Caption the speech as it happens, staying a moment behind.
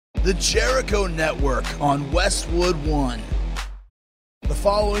The Jericho Network on Westwood One. The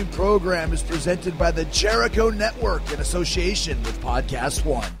following program is presented by the Jericho Network in association with Podcast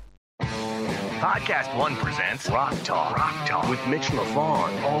One. Podcast One presents Rock Talk. Rock Talk with Mitch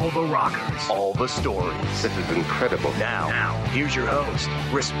LaFon. All the rockers, all the stories. This is incredible. Now, here's your host,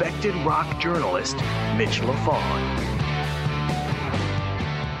 respected rock journalist, Mitch LaFon.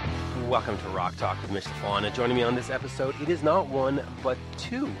 Welcome to Rock Talk with Mitch LaFon. And joining me on this episode, it is not one, but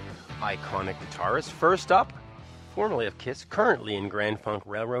two iconic guitarists. First up, formerly of Kiss, currently in Grand Funk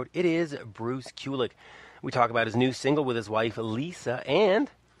Railroad, it is Bruce Kulick. We talk about his new single with his wife, Lisa, and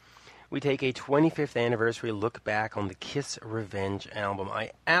we take a 25th anniversary look back on the Kiss Revenge album.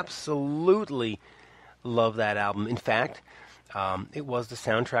 I absolutely love that album. In fact, it was the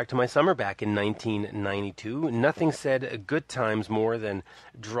soundtrack to my summer back in 1992. Nothing said good times more than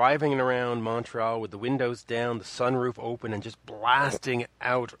driving around Montreal with the windows down, the sunroof open, and just blasting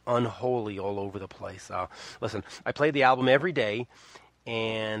out Unholy all over the place. Listen, I played the album every day,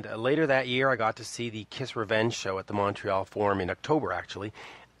 and later that year I got to see the Kiss Revenge show at the Montreal Forum in October, actually,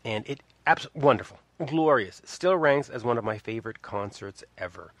 and it wonderful, glorious. It still ranks as one of my favorite concerts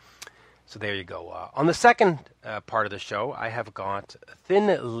ever. So there you go. On the second part of the show, I have got Thin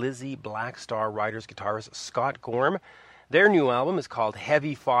Lizzy Black Star Riders guitarist Scott Gorham. Their new album is called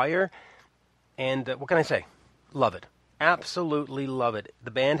Heavy Fire, and what can I say? Love it. Absolutely love it.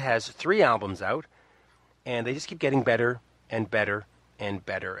 The band has 3 albums out, and they just keep getting better and better and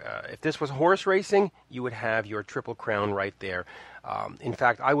better. If this was horse racing, you would have your Triple Crown right there. In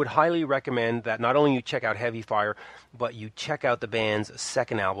fact, I would highly recommend that not only you check out Heavy Fire, but you check out the band's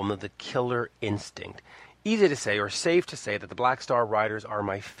second album, The Killer Instinct. Easy to say, or safe to say, that the Black Star Riders are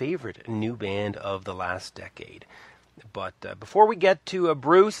my favorite new band of the last decade. But before we get to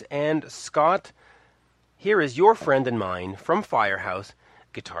Bruce and Scott, here is your friend and mine from Firehouse,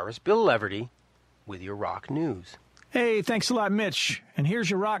 guitarist Bill Leverty, with your rock news. Hey, thanks a lot, Mitch. And here's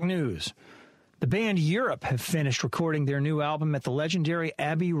your rock news. The band Europe have finished recording their new album at the legendary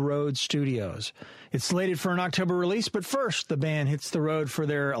Abbey Road Studios. It's slated for an October release, but first the band hits the road for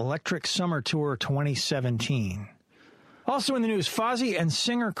their Electric Summer Tour 2017. Also in the news, Fozzy and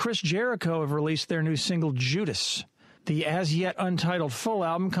singer Chris Jericho have released their new single, Judas. The as-yet untitled full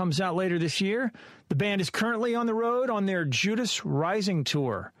album comes out later this year. The band is currently on the road on their Judas Rising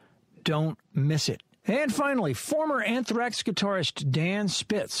Tour. Don't miss it. And finally, former Anthrax guitarist Dan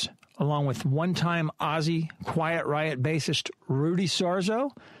Spitz, along with one-time Ozzy Quiet Riot bassist Rudy Sarzo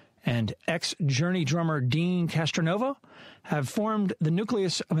and ex-Journey drummer Dean Castronova, have formed the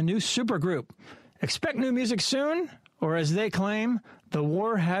nucleus of a new supergroup. Expect new music soon, or as they claim, the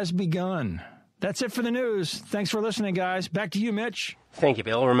war has begun. That's it for the news. Thanks for listening, guys. Back to you, Mitch. Thank you,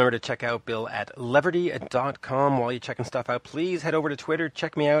 Bill. Remember to check out Bill at Leverty.com. While you're checking stuff out, please head over to Twitter.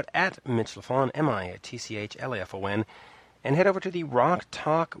 Check me out at Mitch LaFon, MITCHLAFON. And head over to the Rock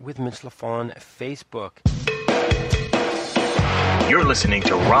Talk with Mitch LaFon Facebook. You're listening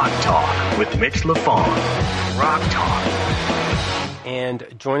to Rock Talk with Mitch LaFon. Rock Talk. And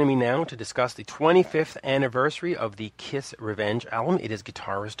joining me now to discuss the 25th anniversary of the Kiss Revenge album, it is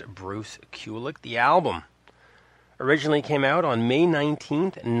guitarist Bruce Kulick. The album originally came out on May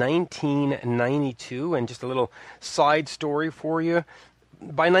 19th, 1992, and just a little side story for you.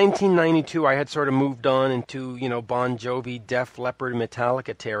 By 1992, I had sort of moved on into, Bon Jovi, Def Leppard,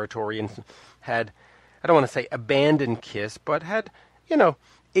 Metallica territory, and had, I don't want to say abandoned Kiss, but had,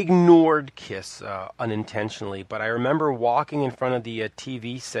 ignored Kiss unintentionally. But I remember walking in front of the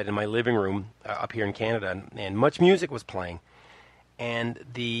TV set in my living room up here in Canada, and much music was playing. And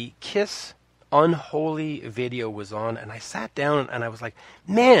the Kiss Unholy video was on, and I sat down and I was like,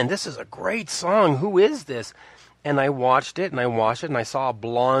 man, this is a great song. Who is this? And I watched it, and I saw a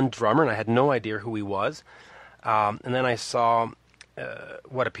blonde drummer, and I had no idea who he was. And then I saw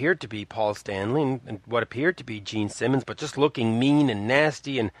what appeared to be Paul Stanley and what appeared to be Gene Simmons, but just looking mean and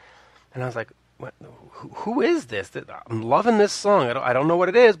nasty. And I was like, what, who is this? I'm loving this song. I don't know what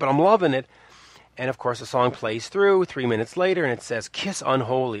it is, but I'm loving it. And, of course, the song plays through 3 minutes later, and it says, Kiss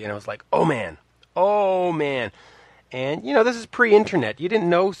Unholy. And I was like, oh, man. And, this is pre-internet. You didn't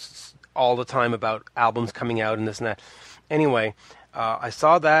know all the time about albums coming out and this and that. Anyway, I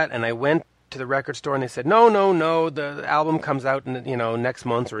saw that, and I went to the record store, and they said, no, the album comes out in, next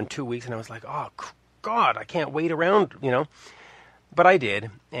month or in 2 weeks. And I was like, oh, God, I can't wait around, But I did.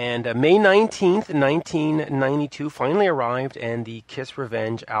 And May 19th, 1992 finally arrived, and the Kiss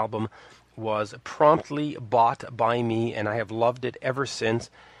Revenge album was promptly bought by me, and I have loved it ever since.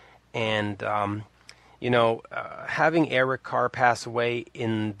 And, having Eric Carr pass away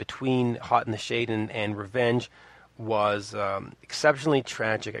in between Hot in the Shade and Revenge was exceptionally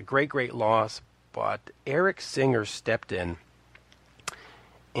tragic, a great, great loss, but Eric Singer stepped in,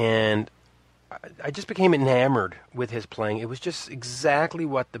 and I just became enamored with his playing. It was just exactly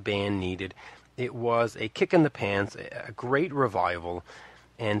what the band needed. It was a kick in the pants, a great revival,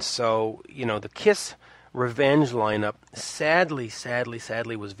 and so, the Kiss Revenge lineup, sadly,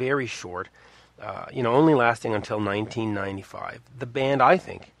 was very short, only lasting until 1995. The band, I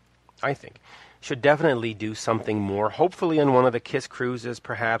think, should definitely do something more. Hopefully on one of the Kiss cruises,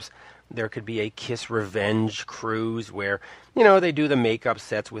 perhaps there could be a Kiss Revenge cruise where, they do the makeup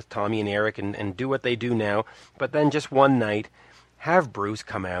sets with Tommy and Eric and do what they do now, but then just one night, have Bruce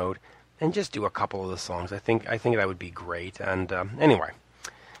come out and just do a couple of the songs. I think that would be great. And anyway,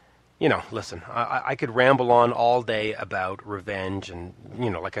 listen, I could ramble on all day about Revenge and,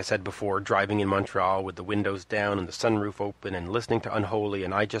 like I said before, driving in Montreal with the windows down and the sunroof open and listening to Unholy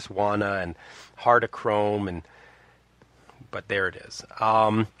and I Just Wanna and Heart of Chrome, but there it is.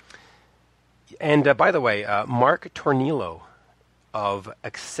 And by the way, Mark Tornillo of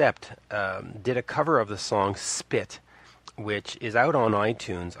Accept did a cover of the song Spit, which is out on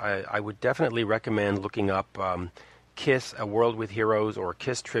iTunes. I would definitely recommend looking up Kiss, A World with Heroes, or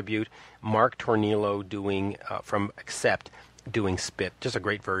Kiss Tribute. Mark Tornillo doing, from Accept, doing Spit. Just a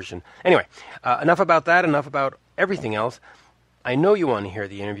great version. Anyway, enough about that, enough about everything else. I know you want to hear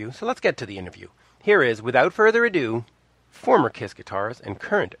the interview, so let's get to the interview. Here is, without further ado, former Kiss guitarist and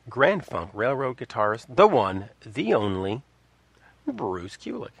current Grand Funk Railroad guitarist, the one, the only, Bruce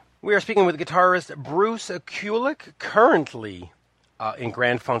Kulick. We are speaking with guitarist Bruce Kulick, currently in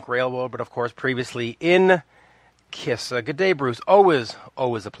Grand Funk Railroad, but of course previously in Kiss. Good day, Bruce. Always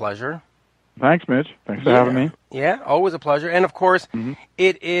a pleasure. Thanks, Mitch. Thanks for having me. Yeah, always a pleasure. And of course,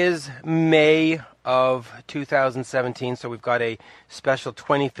 It is May of 2017, so we've got a special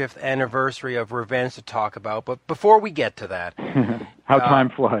 25th anniversary of Revenge to talk about. But before we get to that... How time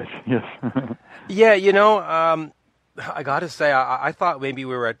flies, yes. Yeah, I got to say, I thought maybe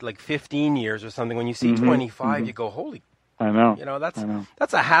we were at like 15 years or something. When you see 25, you go, holy... I know.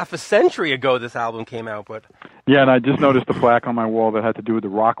 That's a half a century ago this album came out, but... Yeah, and I just noticed a plaque on my wall that had to do with the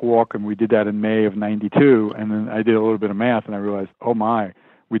Rock Walk, and we did that in May of 92, and then I did a little bit of math, and I realized, oh my,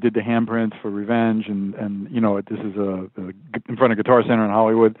 we did the handprints for Revenge, and this is in front of Guitar Center in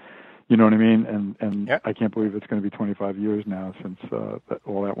Hollywood, you know what I mean? And yep. I can't believe it's going to be 25 years now since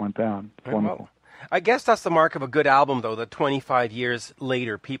all that went down. It's wonderful. Well, I guess that's the mark of a good album, though, that 25 years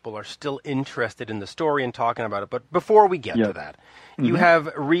later, people are still interested in the story and talking about it. But before we get to that, you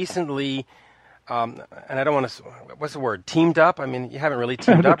have recently, and I don't want to, what's the word, teamed up? I mean, you haven't really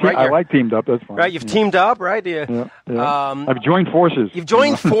teamed up, right? I like teamed up, that's fine. Right, you've teamed up, right? Yeah. I've joined forces. You've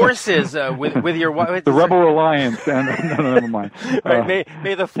joined forces with your wife. The Rebel Alliance, and no, never mind. Right,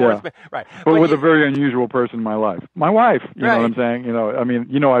 may the fourth, right. But with a very unusual person in my life. My wife, you know what I'm saying? I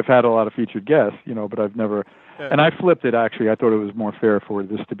mean, I've had a lot of featured guests, but I've never, and I flipped it actually. I thought it was more fair for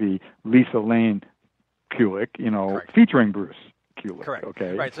this to be Lisa Lane Kulick, featuring Bruce Kulick. Correct.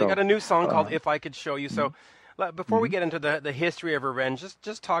 Okay. Right. So you got a new song called "If I Could Show You." So before we get into the history of Revenge,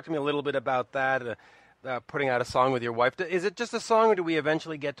 just talk to me a little bit about that. Putting out a song with your wife. Is it just a song, or do we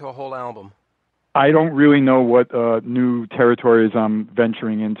eventually get to a whole album? I don't really know what new territories I'm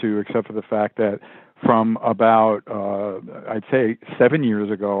venturing into, except for the fact that from about I'd say 7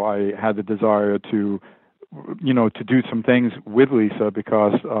 years ago, I had the desire to do some things with Lisa,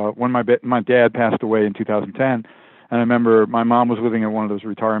 because when my dad passed away in 2010. And I remember my mom was living at one of those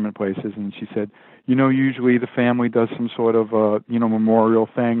retirement places, and she said, usually the family does some sort of, memorial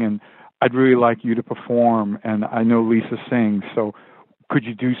thing, and I'd really like you to perform, and I know Lisa sings, so could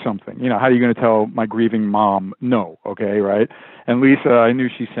you do something? How are you going to tell my grieving mom no, okay, right? And Lisa, I knew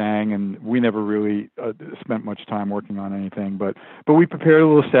she sang, and we never really spent much time working on anything, but we prepared a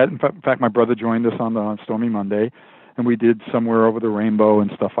little set. In fact, my brother joined us on Stormy Monday, and we did Somewhere Over the Rainbow and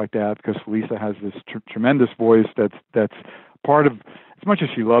stuff like that, because Lisa has this tremendous voice that's part of, as much as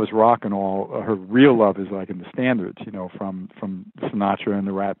she loves rock and all, her real love is like in the standards, from Sinatra and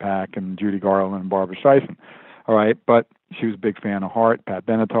the Rat Pack and Judy Garland and Barbra Streisand, all right? But she was a big fan of Heart, Pat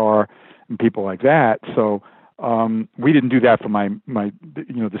Benatar, and people like that. So we didn't do that for my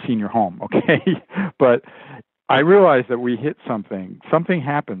the senior home, okay? But I realized that we hit something. Something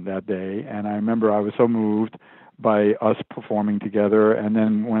happened that day, and I remember I was so moved by us performing together. And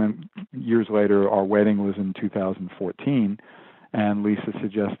then when years later, our wedding was in 2014, and Lisa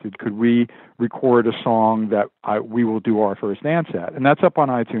suggested, could we record a song that we will do our first dance at? And that's up on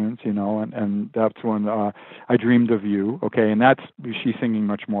iTunes, and that's when I Dreamed of You, okay? And she's singing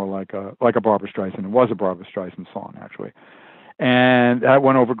much more like a Barbra Streisand. It was a Barbra Streisand song, actually. And that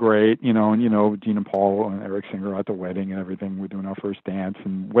went over great, you know, and, you know, Gene and Paul and Eric Singer at the wedding and everything. We're doing our first dance,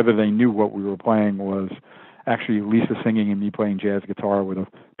 and whether they knew what we were playing was actually Lisa singing and me playing jazz guitar with a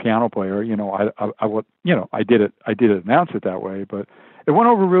piano player. You know, I did announce it that way, but it went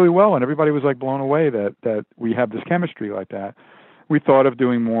over really well, and everybody was like blown away that we have this chemistry like that. We thought of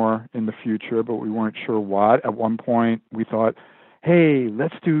doing more in the future, but we weren't sure what. At one point, we thought, hey,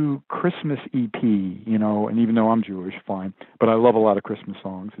 let's do Christmas EP, you know, and even though I'm Jewish, fine, but I love a lot of Christmas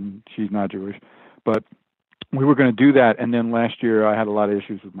songs, and she's not Jewish. But we were going to do that, and then last year I had a lot of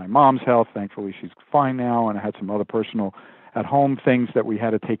issues with my mom's health. Thankfully, she's fine now, and I had some other personal at-home things that we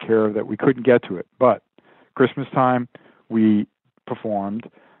had to take care of that we couldn't get to it. But Christmas time, we performed.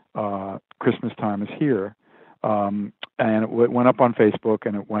 Christmas time is here. And it went up on Facebook,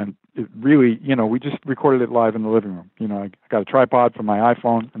 and it really, you know, we just recorded it live in the living room. You know, I got a tripod for my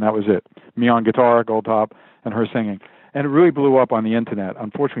iPhone, and that was it. Me on guitar, gold top, and her singing. And it really blew up on the internet.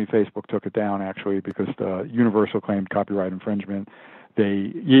 Unfortunately, Facebook took it down, actually, because Universal claimed copyright infringement.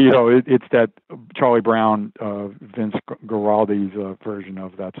 They, you know, it's that Charlie Brown, Vince Guaraldi's version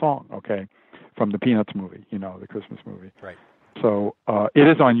of that song, okay, from the Peanuts movie, you know, the Christmas movie. Right. So it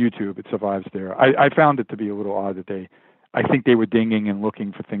is on YouTube. It survives there. I found it to be a little odd that I think they were dinging and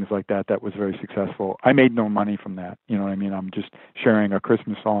looking for things like that. That was very successful. I made no money from that. You know what I mean? I'm just sharing a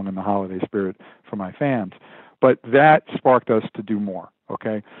Christmas song in the holiday spirit for my fans. But that sparked us to do more,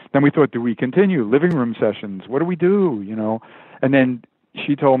 okay? Then we thought, do we continue? Living room sessions, what do we do, you know? And then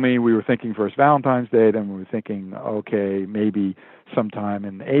she told me we were thinking first Valentine's Day, then we were thinking, okay, maybe sometime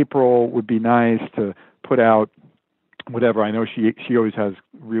in April would be nice to put out whatever. I know she always has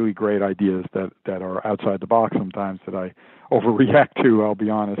really great ideas that are outside the box sometimes that I overreact to, I'll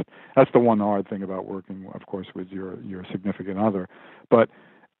be honest. That's the one hard thing about working, of course, with your significant other. But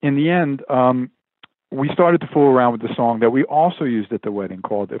in the end, we started to fool around with the song that we also used at the wedding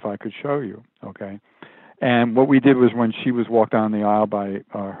called If I Could Show You, okay? And what we did was when she was walked down the aisle by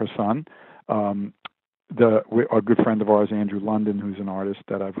her son, a good friend of ours, Andrew London, who's an artist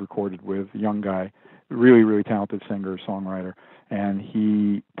that I've recorded with, a young guy, really, really talented singer, songwriter, and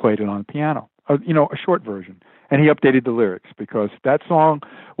he played it on piano, you know, a short version. And he updated the lyrics because that song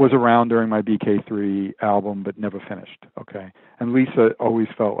was around during my BK3 album but never finished, okay? And Lisa always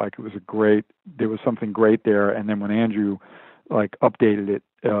felt like it was there was something great there, and then when Andrew, like, updated it,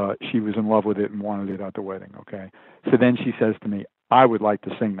 she was in love with it and wanted it at the wedding, okay? So then she says to me, I would like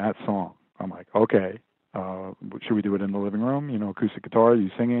to sing that song. I'm like, okay, should we do it in the living room? You know, acoustic guitar,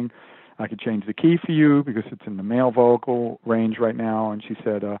 you singing? I could change the key for you because it's in the male vocal range right now. And she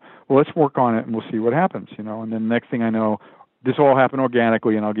said, well, let's work on it and we'll see what happens, you know. And then the next thing I know, this all happened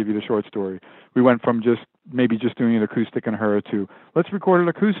organically, and I'll give you the short story. We went from maybe just doing an acoustic and her to let's record an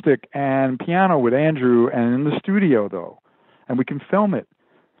acoustic and piano with Andrew and in the studio, though, and we can film it.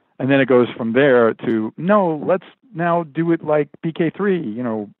 And then it goes from there to, no, let's now do it like BK3, you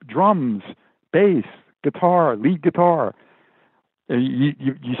know, drums, bass, guitar, lead guitar.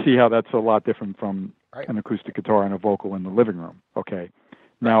 You see how that's a lot different from an acoustic guitar and a vocal in the living room. Okay.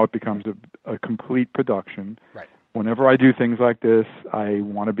 Now it becomes a complete production. Right. Whenever I do things like this, I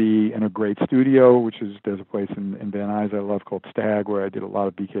want to be in a great studio, there's a place in Van Nuys I love called Stag where I did a lot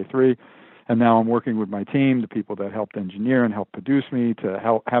of BK3. And now I'm working with my team, the people that helped engineer and help produce me, to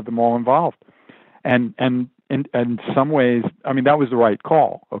help have them all involved. And in some ways, I mean, that was the right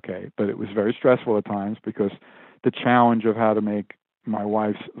call, okay, but it was very stressful at times because the challenge of how to make my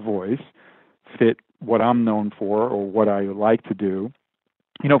wife's voice fit what I'm known for or what I like to do.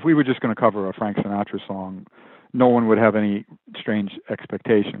 You know, if we were just going to cover a Frank Sinatra song, no one would have any strange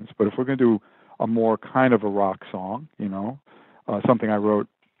expectations. But if we're going to do a more kind of a rock song, you know, something I wrote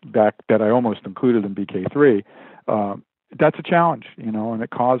back that I almost included in BK3, that's a challenge, you know, and it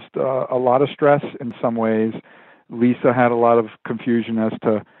caused a lot of stress in some ways. Lisa had a lot of confusion as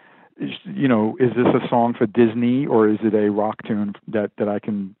to, you know, is this a song for Disney or is it a rock tune that I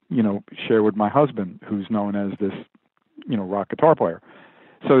can, you know, share with my husband, who's known as this, you know, rock guitar player.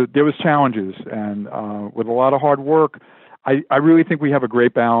 So there was challenges, and with a lot of hard work, I really think we have a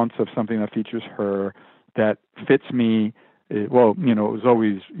great balance of something that features her, that fits me. Well, you know, it was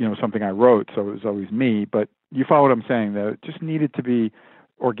always, you know, something I wrote, so it was always me, but you follow what I'm saying, that it just needed to be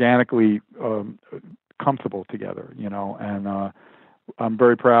organically comfortable together, you know, and I'm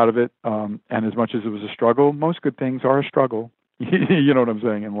very proud of it. And as much as it was a struggle, most good things are a struggle. You know what I'm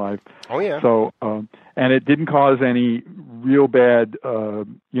saying, in life. Oh, yeah. So, and it didn't cause any real bad,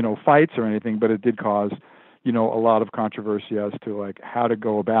 you know, fights or anything, but it did cause, you know, a lot of controversy as to, like, how to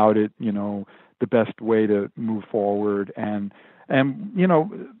go about it, you know, the best way to move forward. And you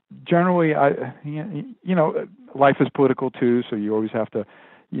know, generally, you know, life is political too, so you always have to,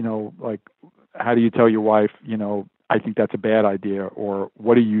 like, how do you tell your wife, I think that's a bad idea, or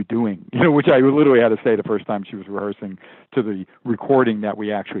what are you doing? Which I literally had to say the first time she was rehearsing to the recording that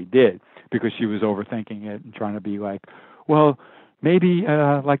we actually did, because she was overthinking it and trying to be like, well, maybe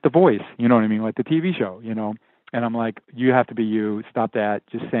like The Voice, you know what I mean, like the TV show, And I'm like, you have to be you, stop that,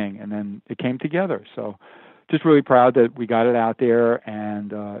 just sing. And then it came together. So just really proud that we got it out there,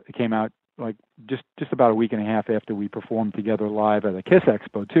 and it came out like just about a week and a half after we performed together live at a Kiss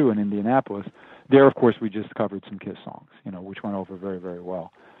Expo too in Indianapolis. There, of course, we just covered some Kiss songs, which went over very, very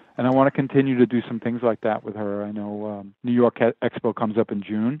well. And I want to continue to do some things like that with her. I know New York Expo comes up in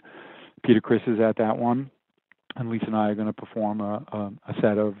June. Peter Criss is at that one. And Lisa and I are going to perform a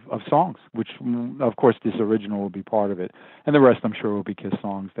set of songs, which, of course, this original will be part of it. And the rest, I'm sure, will be Kiss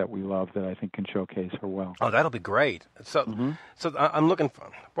songs that we love that I think can showcase her well. Oh, that'll be great. So so I'm looking for...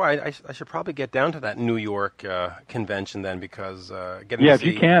 Boy, I should probably get down to that New York convention then, because getting to see...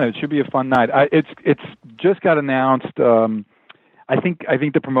 if you can. It should be a fun night. It's just got announced... I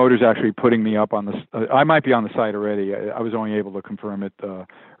think the promoter's actually putting me up on the... I might be on the site already. I was only able to confirm it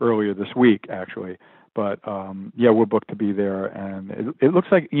earlier this week, actually. But, we're booked to be there, and it looks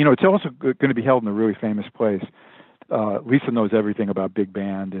like, it's also going to be held in a really famous place. Lisa knows everything about big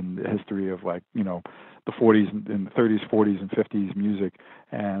band and the history of, like, the 40s and the 30s, 40s, and 50s music.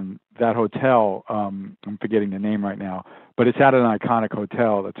 And that hotel, I'm forgetting the name right now, but it's at an iconic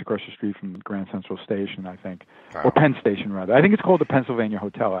hotel that's across the street from Grand Central Station, I think, or Penn Station, rather. I think it's called the Pennsylvania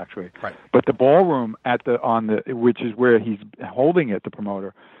Hotel, actually. Right. But the ballroom which is where he's holding it, the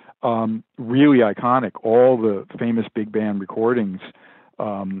promoter, really iconic. All the famous big band recordings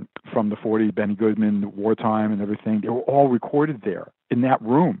from the 40s, Benny Goodman, Wartime, and everything, they were all recorded there in that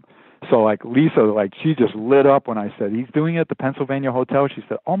room. So, like, Lisa, like, she just lit up when I said, he's doing it at the Pennsylvania Hotel. She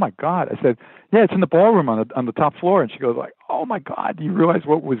said, oh, my God. I said, yeah, it's in the ballroom on the top floor. And she goes, like, oh, my God, do you realize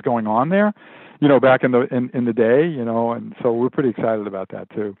what was going on there, back in the day, And so we're pretty excited about that,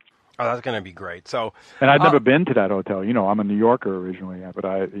 too. Oh, that's going to be great. So, and I'd never been to that hotel. I'm a New Yorker originally, but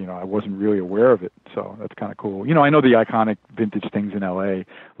I wasn't really aware of it. So that's kind of cool. I know the iconic vintage things in L.A.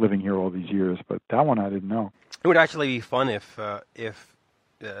 living here all these years, but that one I didn't know. It would actually be fun if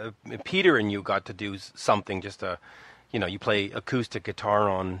Peter and you got to do something, just you play acoustic guitar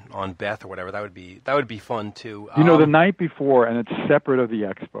on Beth or whatever. That would be fun too. The night before, and it's separate of the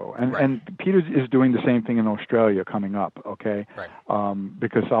expo. And right. and Peter is doing the same thing in Australia coming up. Okay, right.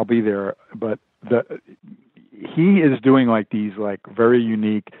 Because I'll be there. But he is doing like these like very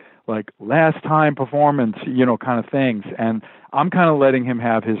unique, like last time performance, kind of things. And I'm kind of letting him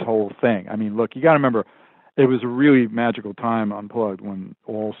have his whole thing. I mean, look, you got to remember, it was a really magical time Unplugged when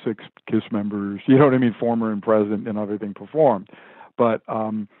all 6 KISS members, former and present and everything performed. But,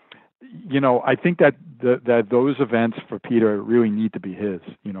 I think that those events for Peter really need to be his,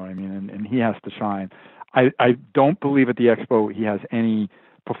 and he has to shine. I don't believe at the Expo he has any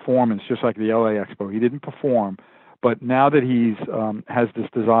performance, just like the LA Expo. He didn't perform. But now that he's has this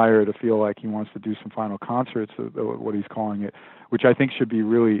desire to feel like he wants to do some final concerts, what he's calling it, which I think should be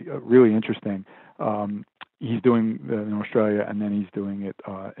really, really interesting. He's doing it in Australia, and then he's doing it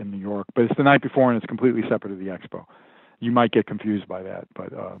in New York. But it's the night before, and it's completely separate of the Expo. You might get confused by that,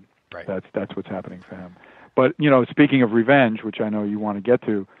 but right. that's what's happening for him. But, speaking of Revenge, which I know you want to get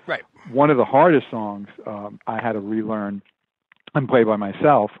to, right. One of the hardest songs I had to relearn and play by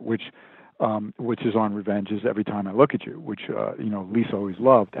myself, which is on Revenge, is Every Time I Look at You, which, Lisa always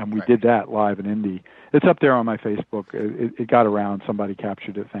loved. And we right. did that live in Indy. It's up there on my Facebook. It got around. Somebody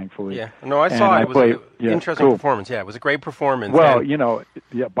captured it, thankfully. Yeah. No, I saw it. It was an interesting performance. Yeah, it was a great performance. Well,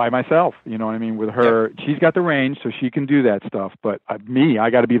 by myself, what I mean? With her, she's got the range, so she can do that stuff. But I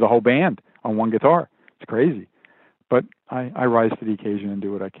got to be the whole band on one guitar. It's crazy. But I rise to the occasion and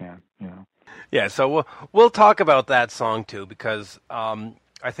do what I can, Yeah, so we'll talk about that song, too, because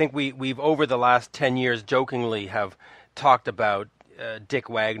I think we've over the last 10 years jokingly have talked about Dick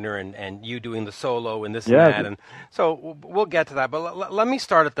Wagner and you doing the solo and this and that, and so we'll get to that. But let me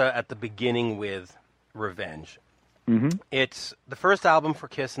start at the beginning with Revenge. Mm-hmm. It's the first album for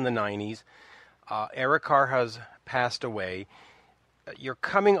Kiss in the 90s. Eric Carr has passed away. You're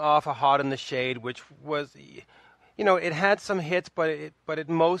coming off a Hot in the Shade, which was, it had some hits, but it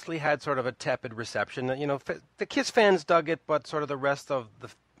mostly had sort of a tepid reception. The Kiss fans dug it, but sort of the rest of the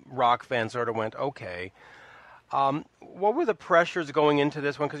rock fans sort of went, okay. What were the pressures going into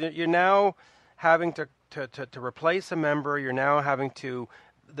this one? Because you're now having to replace a member. You're now having to...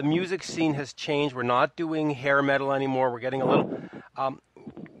 The music scene has changed. We're not doing hair metal anymore. We're getting a little...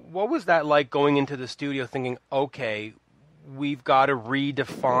 what was that like going into the studio thinking, okay, we've got to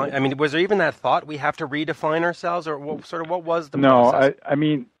redefine? I mean, was there even that thought we have to redefine ourselves, or what was the process? I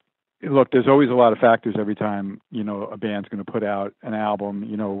mean, look, there's always a lot of factors every time, a band's going to put out an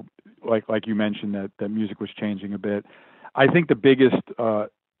album, like you mentioned that music was changing a bit. I think the biggest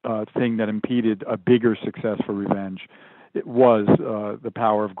thing that impeded a bigger success for Revenge was the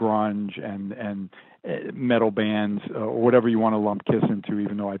power of grunge and metal bands, or whatever you want to lump Kiss into,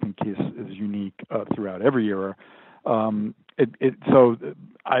 even though I think Kiss is unique throughout every era. So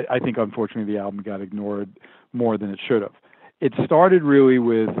I think, unfortunately, the album got ignored more than it should have. It started really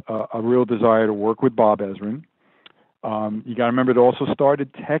with a real desire to work with Bob Ezrin. You got to remember, it also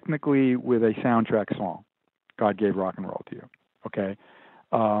started technically with a soundtrack song, God Gave Rock and Roll to You. Okay,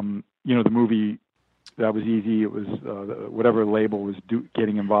 the movie, that was easy. It was whatever label was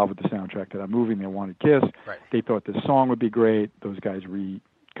getting involved with the soundtrack to that movie, and they wanted Kiss. Right. They thought this song would be great. Those guys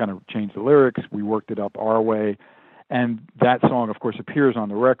kind of changed the lyrics. We worked it up our way. And that song, of course, appears on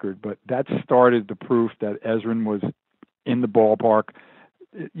the record, but that started the proof that Ezrin was in the ballpark.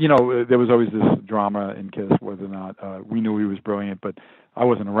 There was always this drama in Kiss whether or not we knew he was brilliant, but I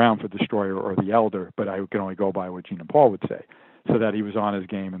wasn't around for Destroyer or The Elder, but I could only go by what Gene and Paul would say. So that he was on his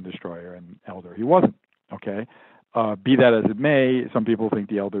game in Destroyer, and Elder he wasn't. Okay, be that as it may, some people think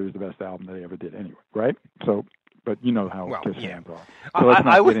The Elder is the best album they ever did anyway, right? So, but you know how Kiss fans are.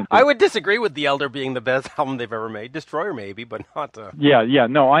 So I would disagree with The Elder being the best album they've ever made. Destroyer maybe, but not.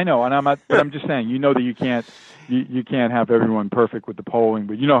 No, I know, and I'm not. But I'm just saying, that you can't have everyone perfect with the polling,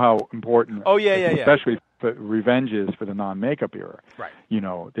 but you know how important. Oh yeah. Especially for Revenge is for the non-makeup era. Right.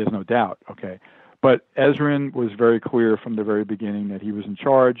 There's no doubt. Okay. But Ezrin was very clear from the very beginning that he was in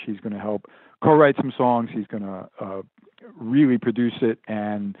charge. He's going to help co-write some songs. He's going to really produce it,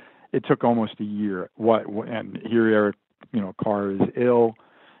 and it took almost a year. And here Eric, Carr is ill.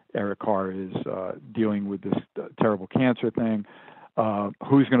 Eric Carr is dealing with this terrible cancer thing.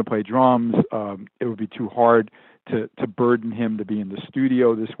 Who's going to play drums? It would be too hard to burden him to be in the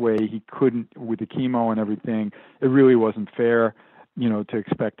studio this way. He couldn't with the chemo and everything. It really wasn't fair. To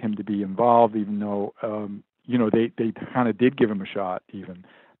expect him to be involved, even though, they kind of did give him a shot even.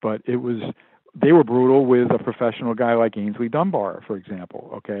 But they were brutal with a professional guy like Ainsley Dunbar, for example,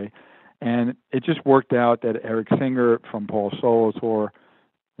 okay? And it just worked out that Eric Singer from Paul's solo tour,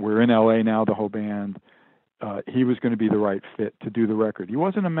 we're in L.A. now, the whole band, he was going to be the right fit to do the record. He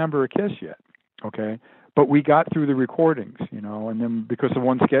wasn't a member of Kiss yet, okay? But we got through the recordings, and then because of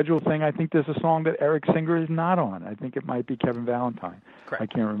one schedule thing, I think there's a song that Eric Singer is not on. I think it might be Kevin Valentine. Correct. I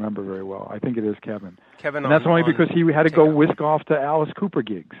can't remember very well. I think it is Kevin. And that's only because he had to go whisk off to Alice Cooper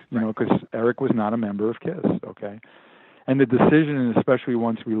gigs, because Eric was not a member of Kiss, okay? And the decision, and especially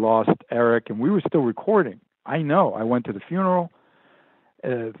once we lost Eric, and we were still recording, I went to the funeral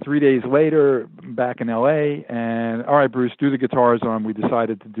 3 days later, back in L.A., and, all right, Bruce, do the guitars on. We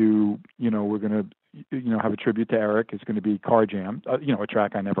decided to do, we're going to, have a tribute to Eric. It's going to be Car Jam, a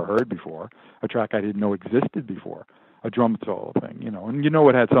track I never heard before, a track I didn't know existed before, a drum solo thing, and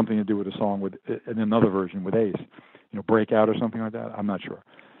it had something to do with a song in another version with Ace, Breakout or something like that. I'm not sure.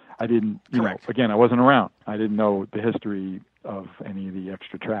 I didn't, again, I wasn't around. I didn't know the history of any of the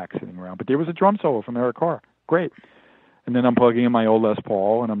extra tracks sitting around, but there was a drum solo from Eric Carr. Great. And then I'm plugging in my old Les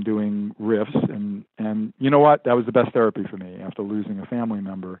Paul, and I'm doing riffs, and you know what? That was the best therapy for me after losing a family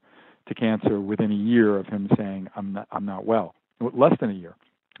member to cancer within a year of him saying, I'm not well. Less than a year,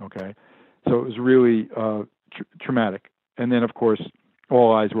 okay? So it was really traumatic. And then, of course,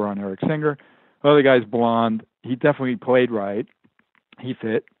 all eyes were on Eric Singer. The other guy's blonde. He definitely played right. He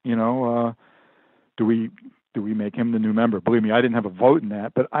fit, Do we make him the new member? Believe me, I didn't have a vote in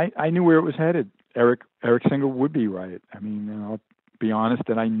that, but I knew where it was headed. Eric Singer would be right. I mean, I'll be honest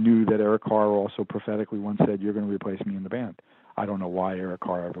that I knew that Eric Carr also prophetically once said, you're going to replace me in the band. I don't know why Eric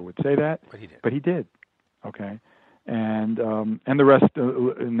Carr ever would say that, but he did. Okay, and the rest.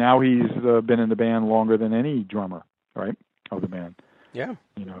 Now he's been in the band longer than any drummer, right, of the band. Yeah.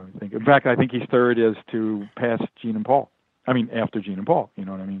 In fact, I think he's third as to past Gene and Paul. I mean, after Gene and Paul. You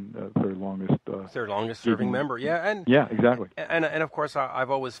know what I mean? Third longest serving member. Yeah, yeah, exactly. And of course, I've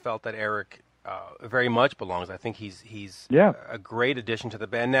always felt that Eric very much belongs. I think he's a great addition to the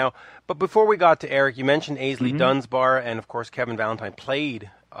band now. But before we got to Eric, you mentioned Ainsley Dunbar, and of course Kevin Valentine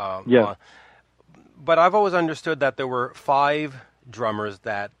played. But I've always understood that there were 5 drummers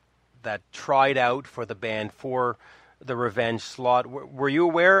that tried out for the band for the Revenge slot. Were you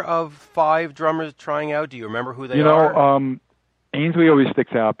aware of 5 drummers trying out? Do you remember who they are? Ainsley always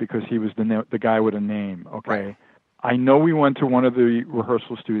sticks out because he was the guy with a name. Okay. Right. I know we went to one of the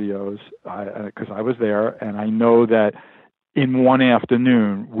rehearsal studios because I was there, and I know that in one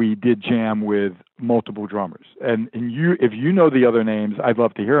afternoon, we did jam with multiple drummers. And if you know the other names, I'd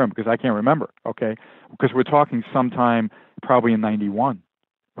love to hear them because I can't remember, okay? Because we're talking sometime probably in 91,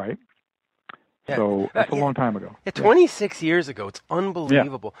 right? Yeah. So that's a long time ago. Yeah, 26 years ago. It's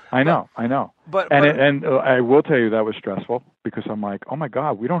unbelievable. Yeah, I know. But I will tell you that was stressful because I'm like, oh my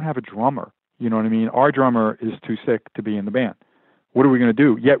God, we don't have a drummer. You know what I mean? Our drummer is too sick to be in the band. What are we going to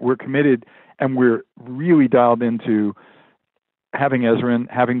do? Yet we're committed and we're really dialed into having Ezrin,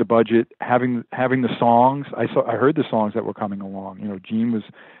 having the budget, having the songs. I heard the songs that were coming along. You know, Gene was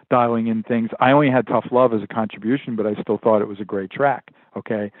dialing in things. I only had Tough Love as a contribution, but I still thought it was a great track.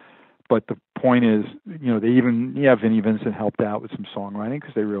 Okay. But the point is, you know, Vinnie Vincent helped out with some songwriting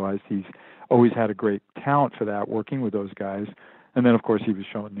because they realized he's always had a great talent for that, working with those guys. And then, of course, he was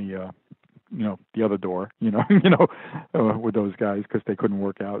showing the other door, with those guys because they couldn't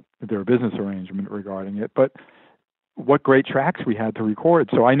work out their business arrangement regarding it. But what great tracks we had to record.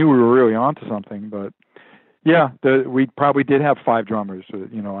 So I knew we were really onto something. But yeah, we probably did have 5 drummers.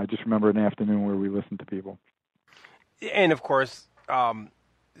 I just remember an afternoon where we listened to people. And of course,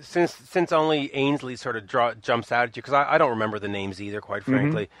 since only Ainsley sort of jumps out at you, because I don't remember the names either, quite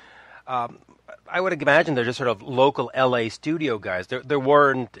frankly. I would imagine they're just sort of local LA studio guys. There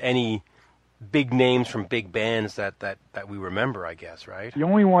weren't any big names from big bands that we remember, I guess, right? The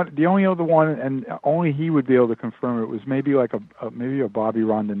only other one, and only he would be able to confirm it, was maybe like maybe a Bobby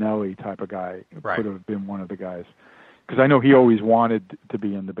Rondinelli type of guy. Right. Could have been one of the guys. Because I know he always wanted to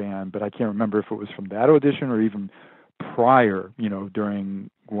be in the band, but I can't remember if it was from that audition or even prior,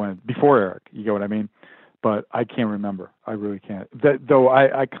 before Eric, you get what I mean? But I can't remember. I really can't. Though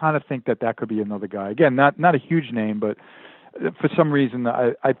I kind of think that could be another guy. Again, not a huge name, but for some reason,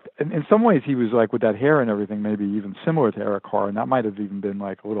 in some ways he was like with that hair and everything, maybe even similar to Eric Carr, and that might have even been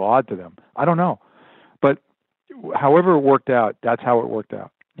like a little odd to them. I don't know. But however it worked out, that's how it worked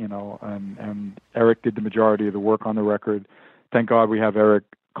out, and Eric did the majority of the work on the record. Thank God we have Eric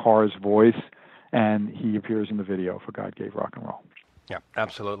Carr's voice, and he appears in the video for God Gave Rock and Roll. Yeah,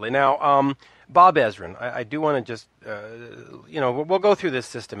 absolutely. Now, Bob Ezrin, I do want to just, we'll go through this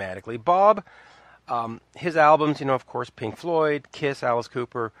systematically. Bob, his albums, of course, Pink Floyd, Kiss, Alice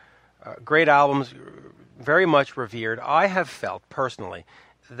Cooper, great albums, very much revered. I have felt personally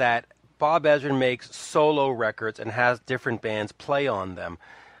that Bob Ezrin makes solo records and has different bands play on them,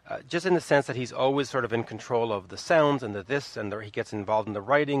 just in the sense that he's always sort of in control of the sounds and he gets involved in the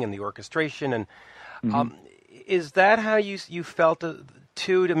writing and the orchestration. And is that how you felt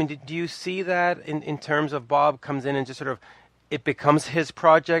too? I mean, do you see that in terms of Bob comes in and just sort of it becomes his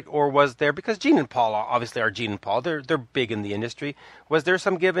project, or was there, because Gene and Paul obviously are Gene and Paul, they're big in the industry. Was there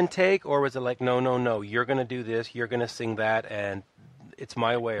some give and take, or was it like no, you're going to do this, you're going to sing that, and it's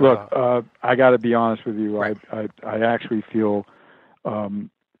my way? Look, I got to be honest with you. Right. I actually feel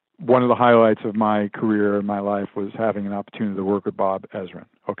one of the highlights of my career and my life was having an opportunity to work with Bob Ezrin.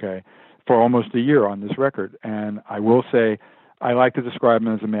 Okay, for almost a year on this record, and I will say I like to describe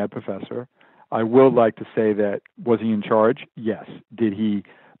him as a mad professor. I will like to say that, was he in charge? Yes. Did he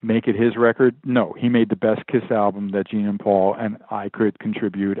make it his record? No. He made the best Kiss album that Gene and Paul and I could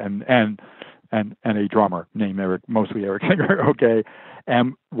contribute, and a drummer named Eric, mostly Eric Singer, okay?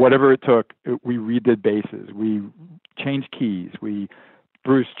 And whatever it took, we redid basses. We changed keys.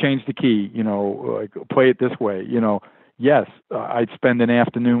 Bruce changed the key, like play it this way, Yes, I'd spend an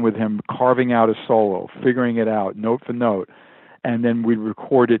afternoon with him carving out a solo, figuring it out note for note. And then we'd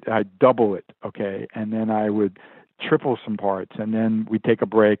record it, I'd double it, okay? And then I would triple some parts, and then we'd take a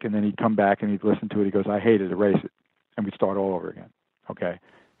break, and then he'd come back and he'd listen to it. He goes, I hate it, erase it. And we'd start all over again, okay?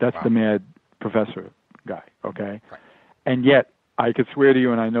 That's the mad professor guy, okay? Right. And yet, I could swear to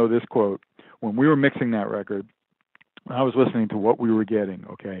you, and I know this quote, when we were mixing that record, I was listening to what we were getting,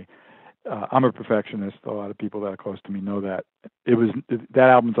 okay? I'm a perfectionist. A lot of people that are close to me know that. That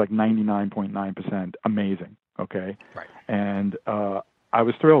album's like 99.9% amazing. Okay. Right. And I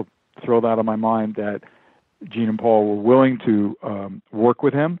was thrilled out of my mind that Gene and Paul were willing to work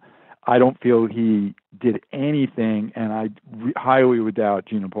with him. I don't feel he did anything, and I highly would doubt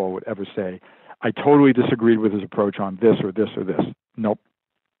Gene and Paul would ever say, I totally disagreed with his approach on this or this or this. Nope.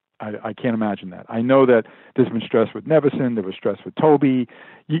 I can't imagine that. I know that there's been stress with Nevison, there was stress with Toby,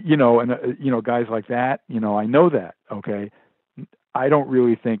 and guys like that. I know that. Okay. I don't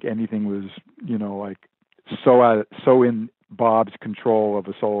really think anything was, like so in Bob's control of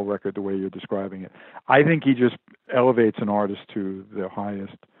a solo record the way you're describing it. I think he just elevates an artist to the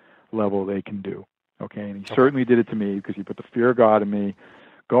highest level they can do. Okay. And he certainly did it to me because he put the fear of God in me.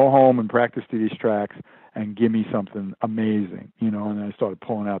 Go home and practice to these tracks and give me something amazing, and then I started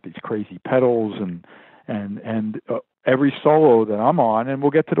pulling out these crazy pedals and and every solo that I'm on, and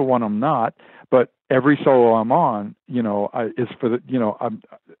we'll get to the one I'm not, but every solo I'm on, is for the,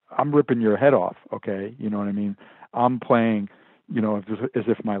 I'm ripping your head off, okay? You know what I mean? I'm playing, as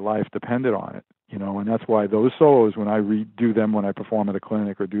if my life depended on it, and that's why those solos, when I redo them, when I perform at a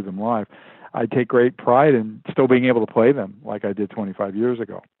clinic or do them live, I take great pride in still being able to play them like I did 25 years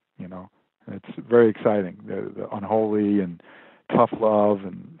ago, It's very exciting, the Unholy and Tough Love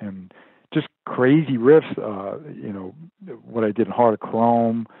and just crazy riffs, what I did in Heart of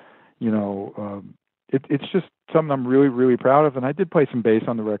Chrome, it's just something I'm really, really proud of. And I did play some bass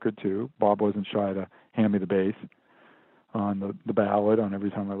on the record too. Bob wasn't shy to hand me the bass on the ballad on Every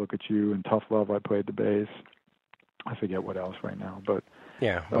Time I Look at You, and Tough Love I played the bass. I forget what else right now, but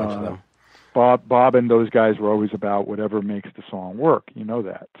yeah, a bunch of them. Bob and those guys were always about whatever makes the song work. You know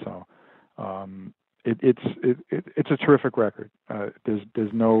that. So it's a terrific record.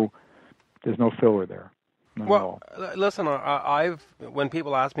 There's no filler there. Well, listen, when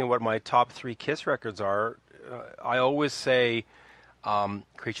people ask me what my top 3 Kiss records are, I always say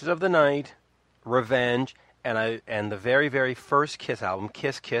Creatures of the Night, Revenge, and the very, very first Kiss album,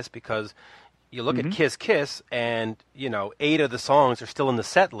 Kiss Kiss, because you look at Kiss Kiss, and 8 of the songs are still in the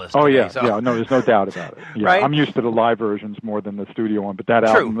set list. Oh today, no, there's no doubt about it. Yeah, right? I'm used to the live versions more than the studio one, but that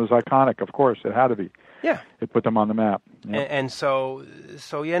album was iconic. Of course, it had to be. Yeah, it put them on the map. Yeah. And so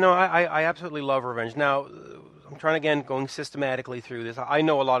I absolutely love Revenge. Now, I'm trying again going systematically through this. I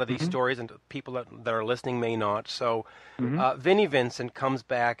know a lot of these stories, and people that are listening may not. So, Vinnie Vincent comes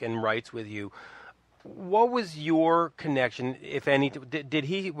back and writes with you. What was your connection, if any?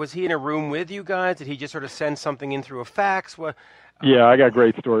 Was he in a room with you guys? Did he just sort of send something in through a fax? What? Yeah, I got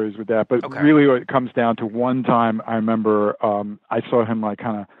great stories with that. But really, it comes down to one time. I remember I saw him like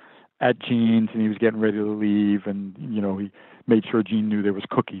kind of at Gene's, and he was getting ready to leave, and he made sure Gene knew there was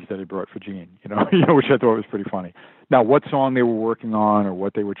cookies that he brought for Gene. Which I thought was pretty funny. Now, what song they were working on or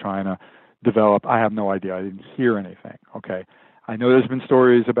what they were trying to develop, I have no idea. I didn't hear anything. Okay. I know there's been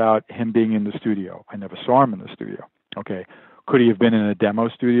stories about him being in the studio. I never saw him in the studio. Okay. Could he have been in a demo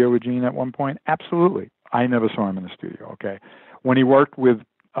studio with Gene at one point? Absolutely. I never saw him in the studio. Okay. When he worked with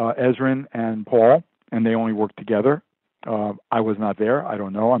Ezrin and Paul, and they only worked together, I was not there. I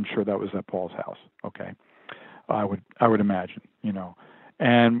don't know. I'm sure that was at Paul's house. Okay. I would imagine,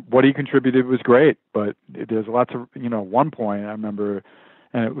 and what he contributed was great, but there's lots of, one point I remember,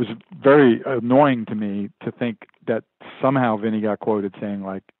 and it was very annoying to me to think that somehow Vinny got quoted saying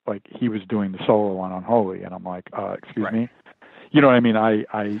like he was doing the solo on Unholy, and I'm like, excuse me. You know what I mean? I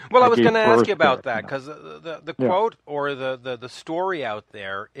was going to ask you about that, because the quote or the story out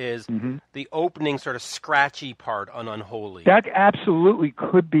there is the opening sort of scratchy part on Unholy. That absolutely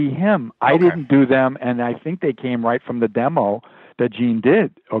could be him. I didn't do them, and I think they came right from the demo that Gene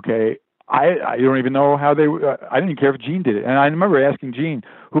did. Okay, I don't even know how they. I didn't care if Gene did it, and I remember asking Gene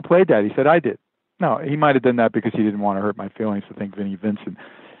who played that. He said I did. No, he might have done that because he didn't want to hurt my feelings to think Vinnie Vincent.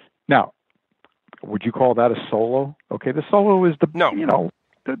 Now, would you call that a solo? Okay, the solo is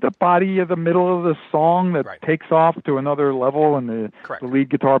the body of the middle of the song that takes off to another level, and the lead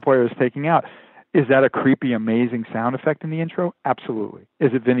guitar player is taking out. Is that a creepy, amazing sound effect in the intro? Absolutely.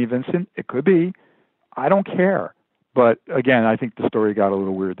 Is it Vinnie Vincent? It could be. I don't care. But again, I think the story got a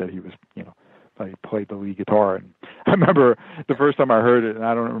little weird that he was, he played the lead guitar. And I remember the first time I heard it, and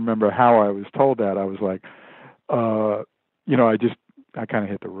I don't remember how I was told that. I was like, I kind of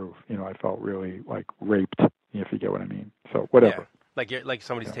hit the roof. I felt really like raped, if you get what I mean. So whatever. Yeah. Like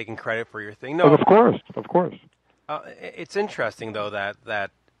somebody's taking credit for your thing. No, of course. It's interesting though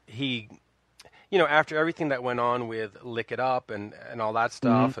that he, after everything that went on with Lick It Up and all that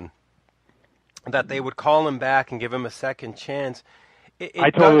stuff, and that they would call him back and give him a second chance.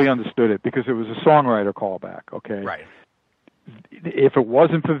 I totally understood it because it was a songwriter callback. Okay. Right. If it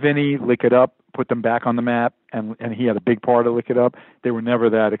wasn't for Vinny, Lick It Up put them back on the map, and he had a big part of Lick It Up. They were never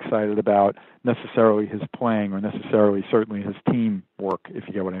that excited about necessarily his playing or certainly his team work, if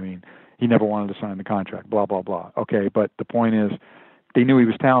you get what I mean. He never wanted to sign the contract, blah, blah, blah. Okay, but the point is they knew he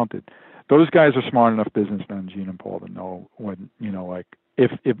was talented. Those guys are smart enough businessmen, Gene and Paul, to know when,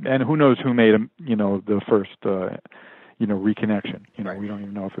 if and who knows who made him, the first reconnection. We don't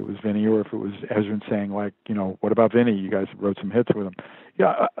even know if it was Vinny or if it was Ezrin saying what about Vinny? You guys wrote some hits with him.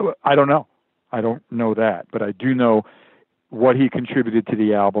 Yeah, I don't know. I don't know that, but I do know what he contributed to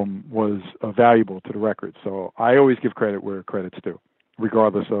the album was valuable to the record. So I always give credit where credit's due,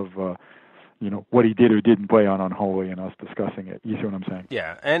 regardless of what he did or didn't play on Unholy and us discussing it. You see what I'm saying?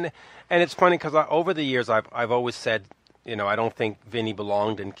 Yeah, and it's funny because over the years I've always said, I don't think Vinny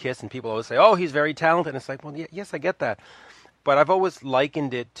belonged in Kiss, and people always say, oh, he's very talented. And it's like, well, yes, I get that. But I've always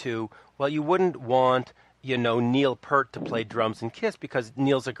likened it to, well, you wouldn't want Neil Peart to play drums and Kiss because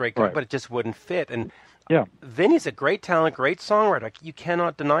Neil's a great guy, Right. but it just wouldn't fit. And Yeah. Vinny's a great talent, great songwriter. You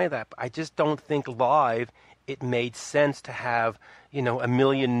cannot deny that. But I just don't think live it made sense to have, a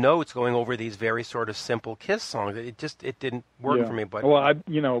million notes going over these very sort of simple Kiss songs. It didn't work for me. But well,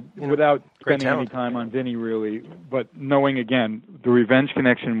 without great spending any talent. time on Vinny really, but knowing again, the Revenge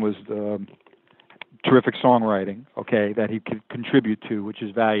Connection was terrific songwriting, okay, that he could contribute to, which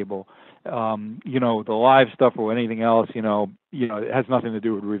is valuable. The live stuff or anything else, it has nothing to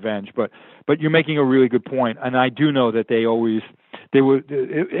do with Revenge. But you're making a really good point, and I do know that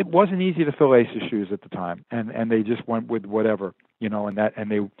it wasn't easy to fill Ace's shoes at the time, and they just went with whatever,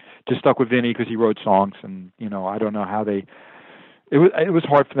 and they just stuck with Vinny because he wrote songs, and I don't know how they. It was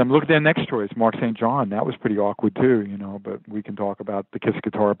hard for them. Look at their next choice, Mark St. John. That was pretty awkward too, but we can talk about the Kiss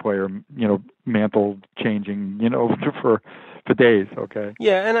guitar player, mantle changing, for days, okay?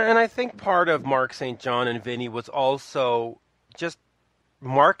 Yeah, and I think part of Mark St. John and Vinny was also just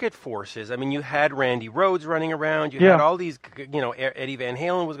market forces. I mean, you had Randy Rhoads running around. You had all these, Eddie Van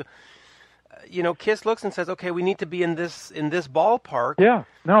Halen was, Kiss looks and says, okay, we need to be in this ballpark. Yeah,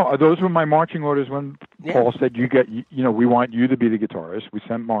 no, those were my marching orders when Paul said, we want you to be the guitarist. We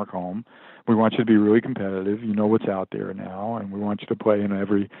sent Mark home. We want you to be really competitive. You know what's out there now, and we want you to play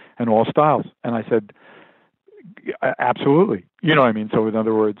in all styles. And I said, absolutely. You know what I mean? So in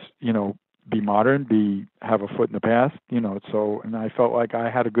other words, be modern, have a foot in the past, and I felt like I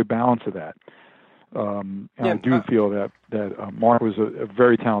had a good balance of that. I do feel that Mark was a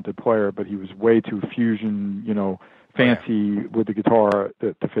very talented player, but he was way too fusion, fancy with the guitar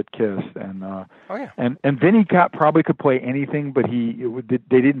to fit Kiss. And and Vinny probably could play anything, but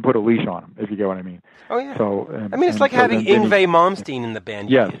they didn't put a leash on him, if you get what I mean. Oh yeah. So it's like having Yngwie Malmsteen in the band.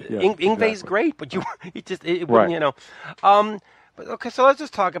 Yes, Yngwie's great, but it wouldn't, But okay, so let's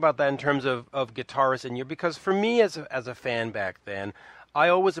just talk about that in terms of guitarists in because for me as a fan back then, I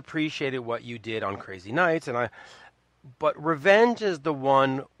always appreciated what you did on Crazy Nights, but Revenge is the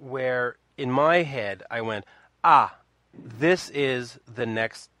one where in my head I went, this is the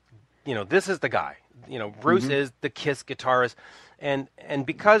next, this is the guy. Bruce is the Kiss guitarist, and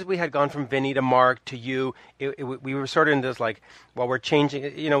because we had gone from Vinny to Mark to you, we were sort of in this we're changing.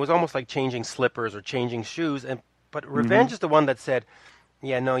 It was almost like changing slippers or changing shoes, but Revenge is the one that said,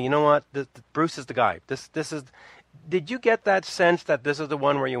 yeah, no, you know what, Bruce is the guy. This is. Did you get that sense that this is the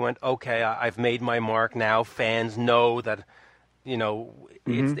one where you went, okay, I've made my mark now. Fans know that,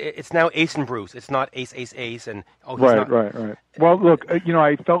 it's now Ace and Bruce. It's not Ace, and he's not. Right. Well, look,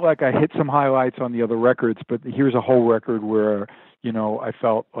 I felt like I hit some highlights on the other records, but here's a whole record where, I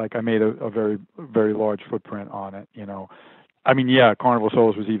felt like I made a very, very large footprint on it. I mean, Carnival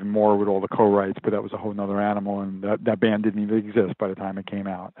Souls was even more with all the co-writes, but that was a whole other animal, and that band didn't even exist by the time it came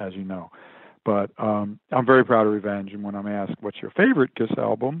out, as you know. But I'm very proud of Revenge, and when I'm asked what's your favorite Kiss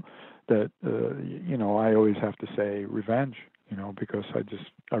album, that I always have to say Revenge, because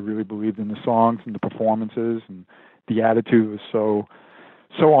I really believed in the songs and the performances, and the attitude was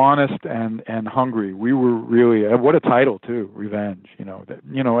so honest and hungry. We were really what a title too, Revenge,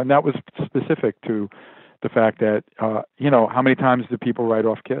 and that was specific to the fact that how many times did people write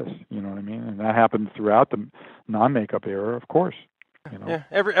off Kiss, you know what I mean, and that happened throughout the non-makeup era, of course. Yeah,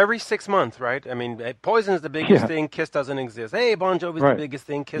 every 6 months, right? I mean, Poison is the biggest thing. Kiss doesn't exist. Hey, Bon Jovi's the biggest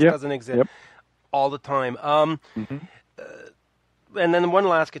thing. Kiss doesn't exist all the time. And then one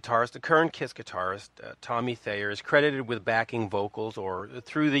last guitarist, the current Kiss guitarist, Tommy Thayer, is credited with backing vocals, or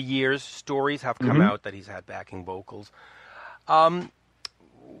through the years, stories have come out that he's had backing vocals.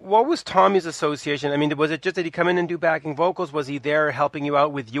 What was Tommy's association? I mean, was it just that he come in and do backing vocals? Was he there helping you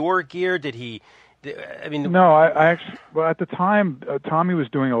out with your gear? Did he? No, I actually. Well, at the time, Tommy was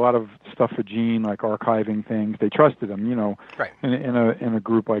doing a lot of stuff for Gene, like archiving things. They trusted him, Right. In a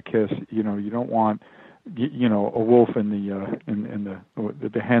group like Kiss, you don't want, a wolf in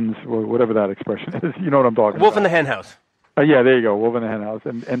the hens, or whatever that expression is. You know what I'm talking about? Wolf in the hen house. Yeah, there you go, wolf in the hen house.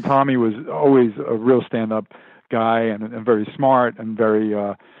 And Tommy was always a real stand-up guy, and very smart, and very.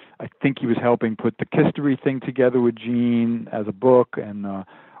 I think he was helping put the Kisstory thing together with Gene as a book, and.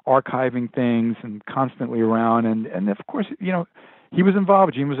 Archiving things, and constantly around, and of course, he was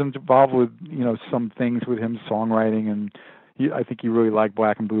involved. Gene was involved with some things with him, songwriting, and I think he really liked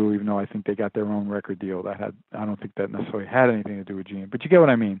Black and Blue, even though I think they got their own record deal. I don't think that necessarily had anything to do with Gene, but you get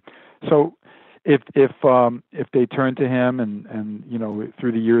what I mean. So if they turned to him, and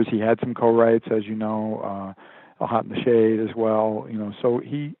through the years he had some co-writes, as you know. A Hot in the Shade as well, so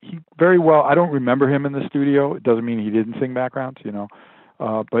he very well. I don't remember him in the studio. It doesn't mean he didn't sing backgrounds,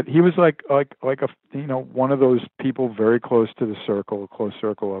 but he was like a one of those people very close to the close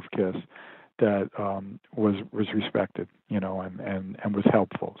circle of Kiss, that was respected, you know, and was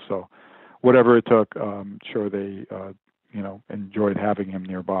helpful. So whatever it took, sure they you know, enjoyed having him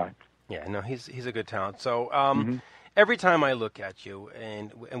nearby. Yeah, no, he's a good talent. So every time I look at you,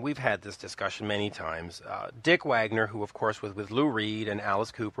 and we've had this discussion many times, Dick Wagner, who of course was with Lou Reed and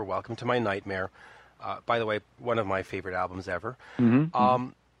Alice Cooper, Welcome to My Nightmare, by the way, one of my favorite albums ever,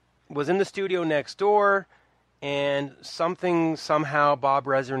 was in the studio next door, and somehow Bob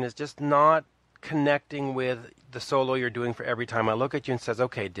Ezrin is just not connecting with the solo you're doing for Every Time I Look at You, and says,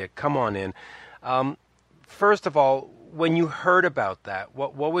 okay, Dick, come on in. First of all, when you heard about that,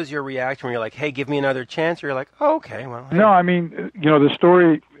 what was your reaction? Were you like, hey, give me another chance? Or you're like, oh, okay, well. Hey. No, I mean, you know, the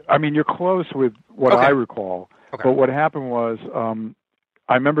story, I mean, you're close with what I recall. Okay. But what happened was,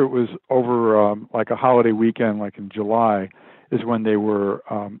 I remember it was over like a holiday weekend, like in July, is when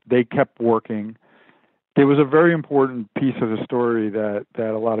they kept working. There was a very important piece of the story that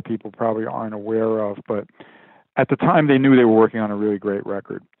a lot of people probably aren't aware of, but at the time they knew they were working on a really great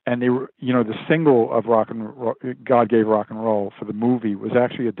record. And they were, you know, the single of Rock and Roll, God Gave Rock and Roll for the movie was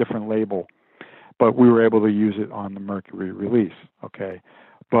actually a different label, but we were able to use it on the Mercury release, okay?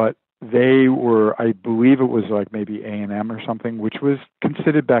 But they were, I believe it was like maybe A&M or something, which was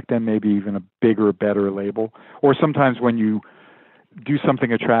considered back then maybe even a bigger, better label. Or sometimes when you do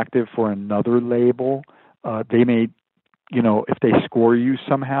something attractive for another label, they may, you know, if they score you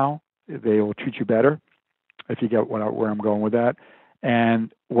somehow, they will treat you better, if you get where I'm going with that.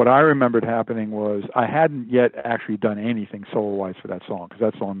 And what I remembered happening was I hadn't yet actually done anything solo-wise for that song,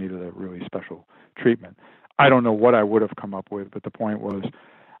 because that song needed a really special treatment. I don't know what I would have come up with, but the point was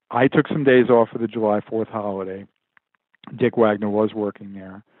I took some days off for the July 4th holiday. Dick Wagner was working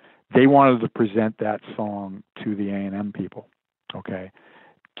there. They wanted to present that song to the A&M people, okay,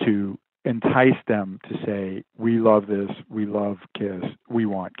 to entice them to say, we love this, we love Kiss, we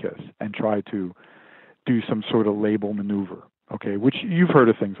want Kiss, and try to do some sort of label maneuver. Okay, which you've heard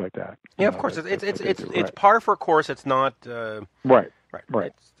of things like that. Yeah, of course. It's par for course. It's not right.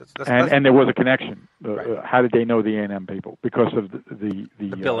 And there was a connection. Right. How did they know the A&M people? Because of the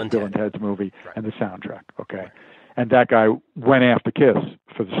Bill and Ted's movie and the soundtrack. Okay, and that guy went after Kiss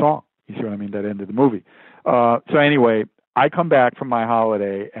for the song. You see what I mean? That ended the movie. So anyway, I come back from my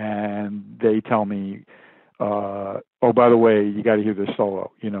holiday and they tell me, oh, by the way, you got to hear this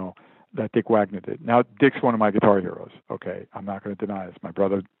solo. You know, that Dick Wagner did. Now, Dick's one of my guitar heroes, okay? I'm not going to deny this. My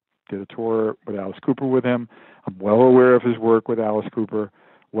brother did a tour with Alice Cooper with him. I'm well aware of his work with Alice Cooper,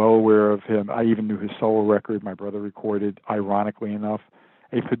 well aware of him. I even knew his solo record my brother recorded, ironically enough,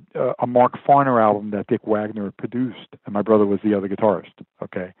 a Mark Farner album that Dick Wagner produced, and my brother was the other guitarist,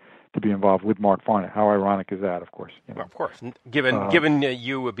 okay, to be involved with Mark Farner. How ironic is that, of course? You know? Well, of course, given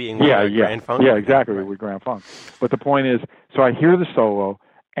you being with Grand Funk. Yeah, exactly, right. With Grand Funk. But the point is, so I hear the solo,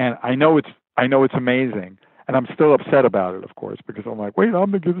 and I know it's amazing, and I'm still upset about it, of course, because I'm like, wait,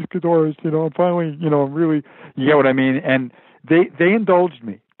 I'm the guitarist, you know, I'm finally, you know, I'm really, you get what I mean? And they indulged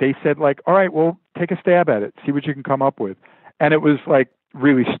me. They said, like, all right, well, take a stab at it, see what you can come up with. And it was, like,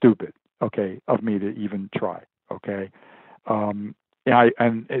 really stupid, okay, of me to even try, okay? You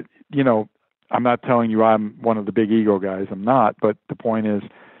know, I'm not telling you I'm one of the big ego guys, I'm not, but the point is,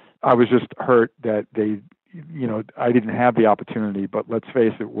 I was just hurt that they, you know, I didn't have the opportunity, but let's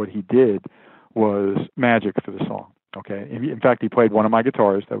face it, what he did was magic for the song, okay? In fact, he played one of my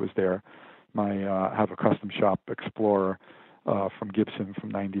guitars that was there. I have a custom shop Explorer from Gibson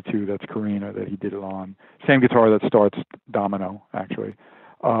from 92, that's Carina, that he did it on. Same guitar that starts Domino, actually.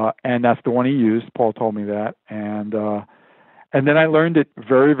 And that's the one he used. Paul told me that. And then I learned it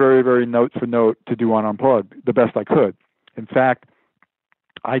very, very, very note for note to do on Unplugged, the best I could. In fact,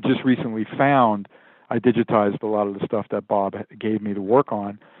 I just recently found, I digitized a lot of the stuff that Bob gave me to work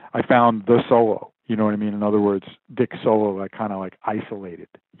on. I found the solo, you know what I mean? In other words, Dick's solo, I kind of like isolated,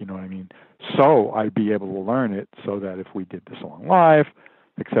 you know what I mean? So I'd be able to learn it so that if we did the song live,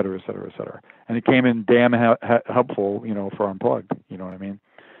 et cetera, et cetera, et cetera. And it came in damn helpful, you know, for Unplugged, you know what I mean?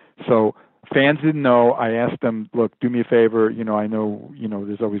 So fans didn't know. I asked them, look, do me a favor, you know, I know, you know,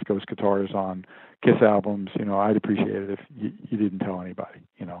 there's always ghost guitars on Kiss albums, you know, I'd appreciate it if you didn't tell anybody,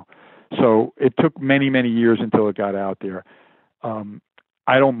 you know. So it took many, many years until it got out there.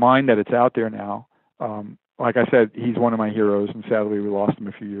 I don't mind that it's out there now. Like I said, he's one of my heroes, and sadly we lost him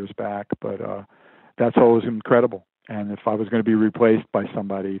a few years back, but that solo is incredible. And if I was going to be replaced by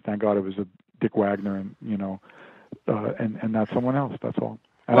somebody, thank God it was a Dick Wagner, and, you know, and not someone else, that's all.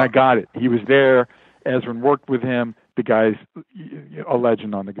 And I got it. He was there. Ezrin worked with him. The guy's a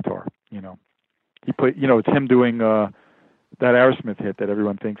legend on the guitar, you know. He played, you know, it's him doing the that Aerosmith hit that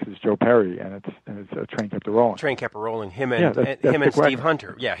everyone thinks is Joe Perry, and it's a Train Kept a Rolling. Train Kept a Rolling. Him and that's him and Dick Steve Wagner.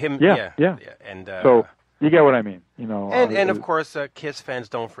 Hunter. Yeah, him. Yeah. And So you get what I mean, you know. And of course, Kiss fans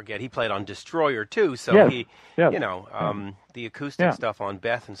don't forget he played on Destroyer too. So yes, yes. you know, the acoustic stuff on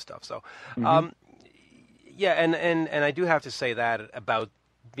Beth and stuff. So, yeah, and I do have to say that about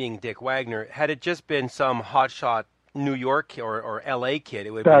being Dick Wagner. Had it just been some hotshot New York or L.A. kid,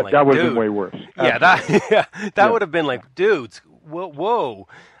 it would have been like, that would dude. have been way worse. Yeah, that would have been like, dudes, whoa.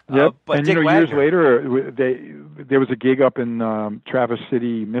 Yep. But and Dick years Wagner, later, there was a gig up in Traverse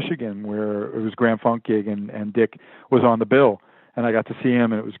City, Michigan, where it was Grand Funk gig, and Dick was on the bill, and I got to see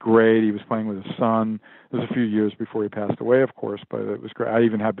him, and it was great. He was playing with his son. It was a few years before he passed away, of course, but it was great. I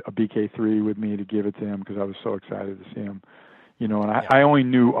even had a BK3 with me to give it to him because I was so excited to see him. You know, and I only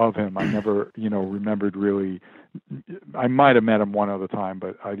knew of him. I never, remembered really. I might have met him one other time,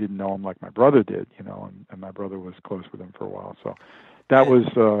 but I didn't know him like my brother did, and my brother was close with him for a while. So that was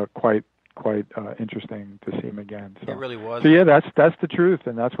quite interesting to see him again. So. It really was. So yeah, that's the truth,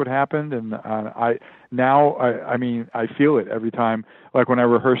 and that's what happened. And I feel it every time. Like when I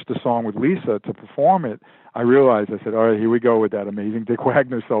rehearsed the song with Lisa to perform it, I realized, I said, all right, here we go with that amazing Dick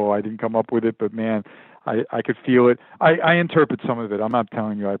Wagner solo. I didn't come up with it, but man, I could feel it. I interpret some of it. I'm not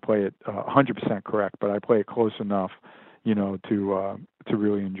telling you I play it 100% correct, but I play it close enough, to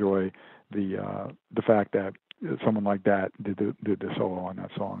really enjoy the fact that someone like that did the solo on that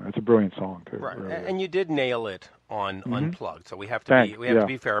song. It's a brilliant song too. Right, really. and you did nail it on Unplugged, so we have to Thanks. to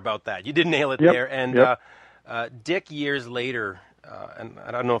be fair about that. You did nail it Yep. there, and Yep. Dick years later. And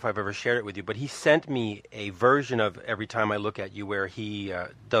I don't know if I've ever shared it with you, but he sent me a version of Every Time I Look at You where he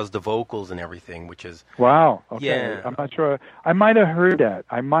does the vocals and everything, which is... Wow. Okay. Yeah. I'm not sure. I might have heard that.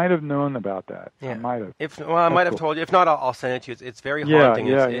 I might have known about that. Yeah. I might have. I might have cool. told you. If not, I'll send it to you. It's very haunting.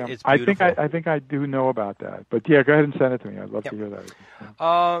 Yeah. It's beautiful. I think I do know about that. But yeah, go ahead and send it to me. I'd love to hear that.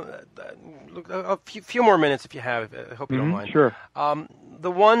 Look, a few more minutes if you have. I hope you don't mind. Sure. The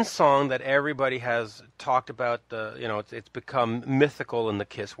one song that everybody has talked about, it's become mythical in the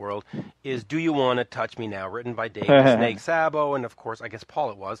Kiss world, is "Do You Want to Touch Me Now," written by Dave the Snake Sabo, and of course, I guess Paul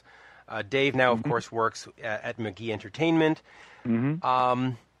it was. Dave now, of course, works at McGee Entertainment.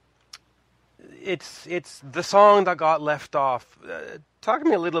 It's the song that got left off. Talk to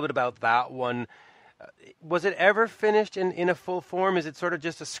me a little bit about that one. Was it ever finished in a full form? Is it sort of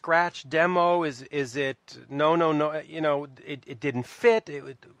just a scratch demo? Is it no? It didn't fit.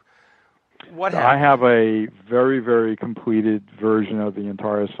 What happened? I have a very, very completed version of the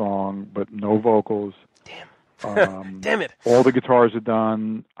entire song, but no vocals. Damn it! All the guitars are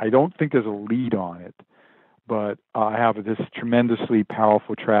done. I don't think there's a lead on it, but I have this tremendously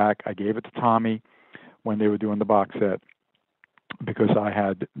powerful track. I gave it to Tommy when they were doing the box set, because I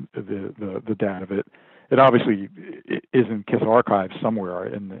had the data of it. It obviously is in Kiss archives somewhere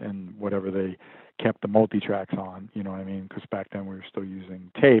in whatever they kept the multi-tracks on, you know what I mean? Because back then we were still using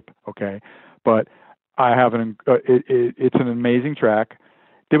tape, okay? But I have it's an amazing track.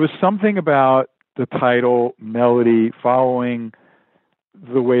 There was something about the title, melody, following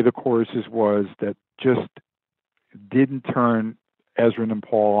the way the choruses was that just didn't turn Ezrin and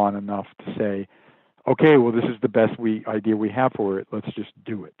Paul on enough to say, okay, well, this is the best idea we have for it. Let's just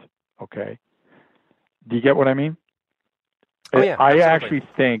do it. Okay. Do you get what I mean? Oh, yeah, I absolutely. actually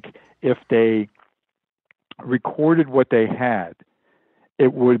think if they recorded what they had,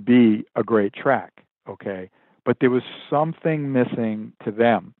 it would be a great track. Okay. But there was something missing to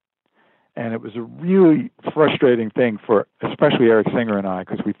them. And it was a really frustrating thing for especially Eric Singer and I,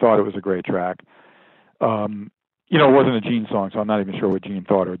 because we thought it was a great track. It wasn't a Gene song, so I'm not even sure what Gene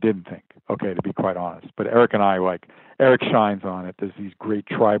thought or didn't think, okay, to be quite honest. But Eric and I, Eric shines on it. There's these great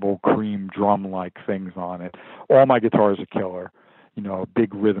tribal cream drum-like things on it. All my guitars are killer,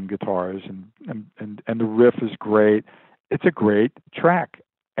 big rhythm guitars, and the riff is great. It's a great track,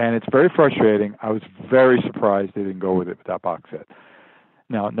 and it's very frustrating. I was very surprised they didn't go with it with that box set.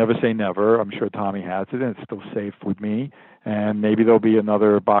 Now, never say never. I'm sure Tommy has it, and it's still safe with me. And maybe there'll be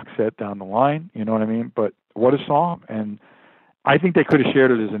another box set down the line, you know what I mean? But what a song. And I think they could have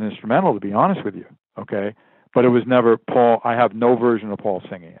shared it as an instrumental, to be honest with you, okay? But it was never Paul. I have no version of Paul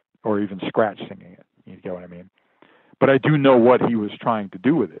singing it, or even Scratch singing it, you get what I mean? But I do know what he was trying to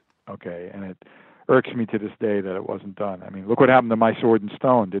do with it, okay? And it irks me to this day that it wasn't done. I mean, look what happened to My Sword and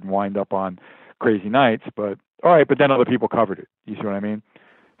Stone. Didn't wind up on Crazy Nights, but all right, but then other people covered it. You see what I mean?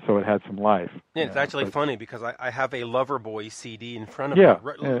 So it had some life. Yeah, it's actually funny because I have a Loverboy CD in front of me,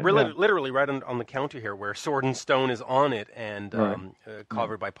 literally right on the counter here, where Sword and Stone is on it, and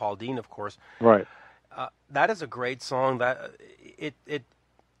covered by Paul Dean, of course. Right. That is a great song. That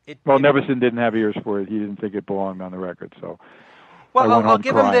it Neverson didn't have ears for it. He didn't think it belonged on the record. So, well, I'll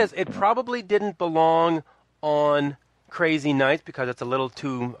give him this. It probably didn't belong on Crazy Nights because it's a little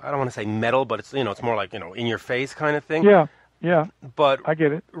too, I don't want to say metal, but it's, it's more like, in your face kind of thing. Yeah. But I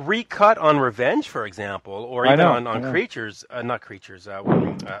get it. Recut on Revenge, for example, or even on Creatures,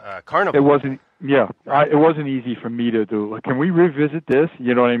 Carnival. It wasn't. Yeah, it wasn't easy for me to do. Like, can we revisit this?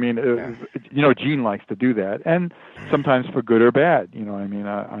 You know what I mean? Gene likes to do that, and sometimes for good or bad. You know what I mean?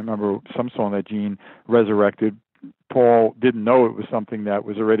 I remember some song that Gene resurrected. Paul didn't know it was something that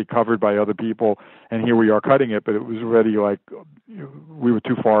was already covered by other people, and here we are cutting it, but it was already like we were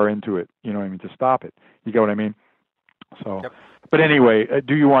too far into it. You know what I mean? To stop it. You get what I mean? So, yep. But anyway,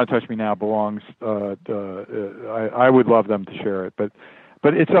 Do You Want to Touch Me Now belongs. I would love them to share it, but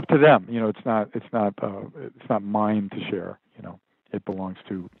it's up to them. It's not mine to share. It belongs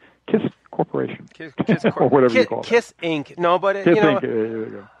to Kiss Corporation, or whatever you call it. Kiss Inc. No, but Kiss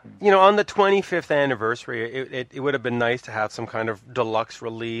Inc. On the 25th anniversary, it would have been nice to have some kind of deluxe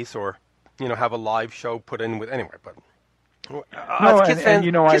release, or have a live show put in with anyway, but.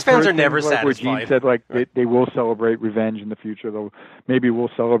 Kiss fans are never satisfied. Where Gene said they will celebrate Revenge in the future. Maybe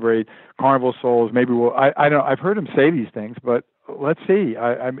we'll celebrate Carnival Souls. Maybe we'll. I don't. I've heard him say these things, but let's see.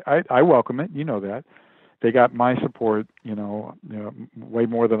 I welcome it. You know that they got my support. Way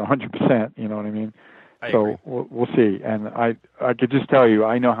more than 100%. You know what I mean? So we'll see. And I could just tell you,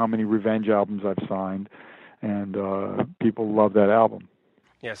 I know how many Revenge albums I've signed, and people love that album.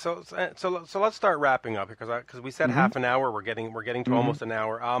 Yeah, so let's start wrapping up because we said half an hour. We're getting to almost an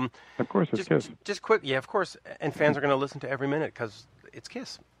hour. Of course, it's Kiss. Just quick, yeah, of course, and fans are going to listen to every minute because it's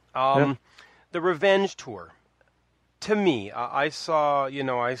Kiss. The Revenge tour. To me, I saw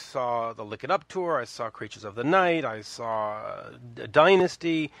the Lick It Up tour. I saw Creatures of the Night. I saw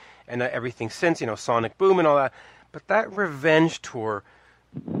Dynasty and everything since. Sonic Boom and all that. But that Revenge tour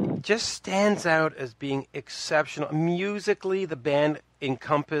just stands out as being exceptional. Musically, the band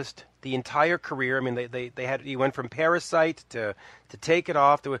encompassed the entire career. I mean, he went from Parasite to Take It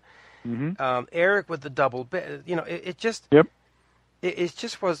Off to Eric with the double bass. It just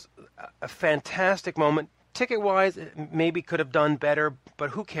was a fantastic moment. Ticket-wise, it maybe could have done better,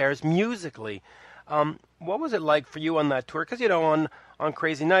 but who cares? Musically, what was it like for you on that tour? Because on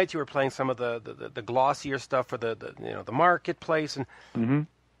Crazy Nights, you were playing some of the glossier stuff for the marketplace, and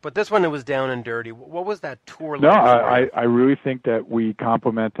but this one, it was down and dirty. What was that tour like? No, I really think that we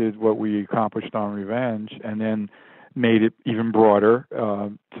complemented what we accomplished on Revenge, and then made it even broader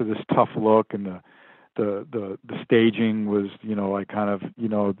to this tough look, and the staging was like kind of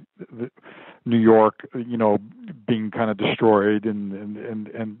New York being kind of destroyed,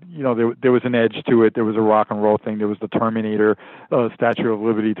 and there was an edge to it. There was a rock and roll thing. There was the Terminator, Statue of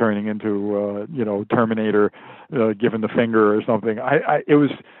Liberty turning into Terminator giving the finger or something. It was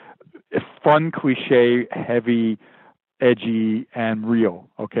a fun, cliche, heavy, edgy, and real.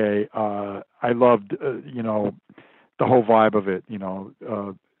 Okay, I loved the whole vibe of it.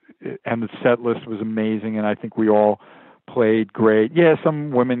 And the set list was amazing, and I think we all played great. Yeah,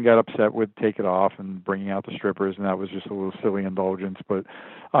 some women got upset with Take It Off and bringing out the strippers, and that was just a little silly indulgence. But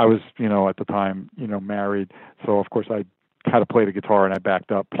I was, at the time, married, so of course I had to play the guitar and I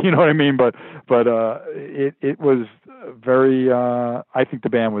backed up. You know what I mean? But it was very. I think the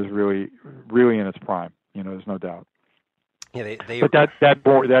band was really, really in its prime. There's no doubt. Yeah, but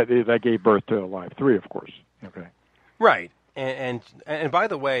that gave birth to Alive 3, of course. Okay. Right. And by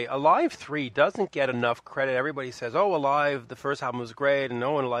the way, Alive 3 doesn't get enough credit. Everybody says, "Oh, Alive, the first album was great," and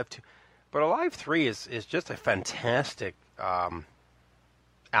and Alive 2, but Alive 3 is just a fantastic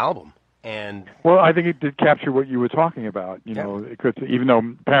album. And well, I think it did capture what you were talking about. It could, even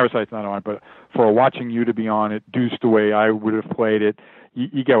though Parasite's not on it, but for Watching You to be on it, Deuce the way I would have played it,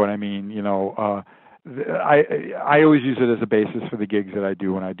 you get what I mean. I always use it as a basis for the gigs that I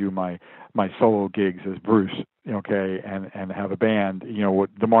do when I do my solo gigs as Bruce. Okay, and have a band.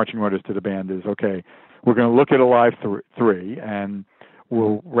 What the marching orders to the band is, okay, we're going to look at Alive 3, and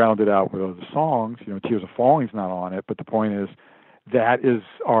we'll round it out with other songs. Tears of Falling's not on it, but the point is that is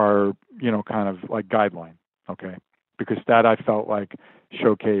our kind of like guideline. Okay, because that I felt like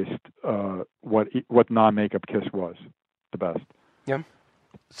showcased what non-makeup Kiss was the best. Yeah.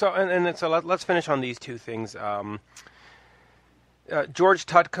 So so let's finish on these two things. George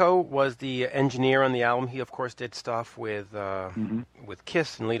Tutko was the engineer on the album. He, of course, did stuff with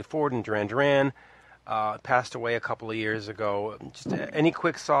Kiss and Lita Ford and Duran Duran. Passed away a couple of years ago. Just any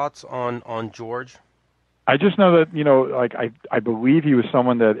quick thoughts on George? I just know that I believe he was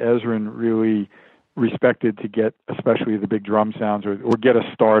someone that Ezrin really respected to get, especially the big drum sounds, or get us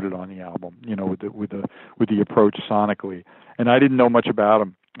started on the album. With the approach sonically. And I didn't know much about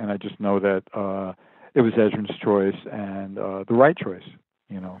him. and I just know that it was Ezrin's choice and the right choice,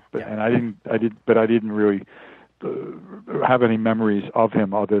 But and I didn't really have any memories of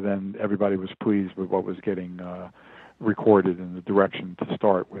him other than everybody was pleased with what was getting recorded in the direction to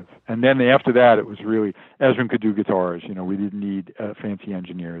start with. And then after that, it was really Ezrin could do guitars. We didn't need fancy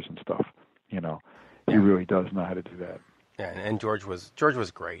engineers and stuff. He really does know how to do that. Yeah, and George was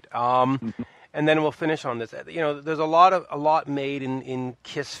great. And then we'll finish on this. There's a lot made in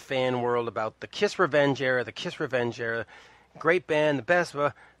Kiss fan world about the Kiss Revenge era, great band, the best,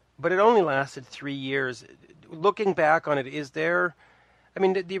 but it only lasted 3 years. Looking back on it, is there? I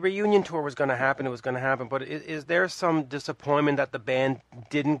mean, the reunion tour was going to happen. It was going to happen, but is there some disappointment that the band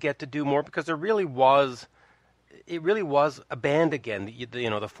didn't get to do more? Because it really was a band again.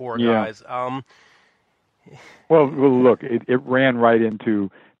 The four guys. Well, look, it ran right into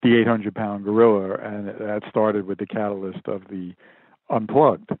the 800-pound gorilla, and that started with the catalyst of the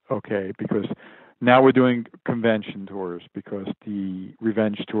Unplugged. Okay, because now we're doing convention tours because the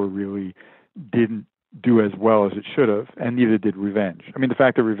Revenge tour really didn't do as well as it should have, and neither did Revenge. I mean, the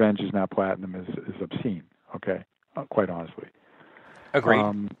fact that Revenge is now platinum is obscene, okay, quite honestly.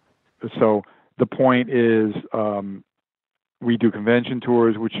 Agreed. So the point is we do convention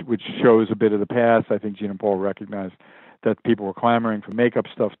tours, which shows a bit of the past. I think Gene and Paul recognized that people were clamoring for makeup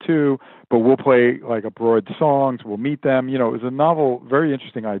stuff too, but we'll play like abroad songs, we'll meet them. It was a novel, very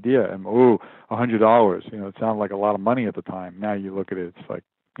interesting idea, and $100, it sounded like a lot of money at the time. Now you look at it, it's like,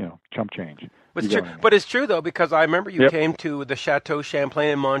 chump change. But it's true though, because I remember you came to the Chateau Champlain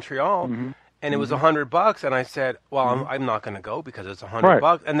in Montreal, and it was $100, and I said, "Well, I'm not going to go because it's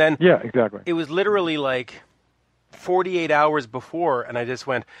 $100." And then exactly. It was literally like 48 hours before, and I just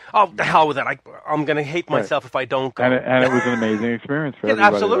went, "Oh, the hell with that! I'm going to hate myself if I don't go." And it was an amazing experience for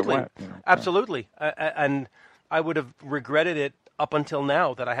everybody. Absolutely, that went, absolutely. And I would have regretted it up until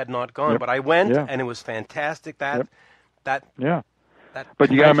now that I had not gone, but I went, and it was fantastic.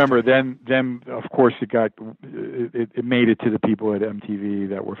 But you got to remember, then of course it made it to the people at MTV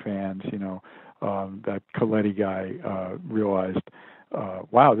that were fans. That Coletti guy realized,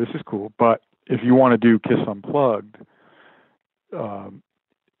 wow, this is cool. But if you want to do Kiss Unplugged,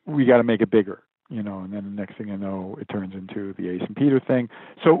 we got to make it bigger. And then the next thing I know, it turns into the Ace and Peter thing.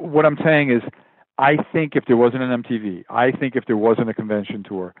 So what I'm saying is, I think if there wasn't an MTV, I think if there wasn't a convention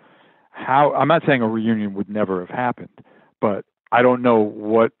tour, I'm not saying a reunion would never have happened, but I don't know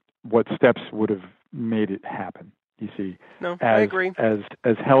what steps would have made it happen. You see, I agree. As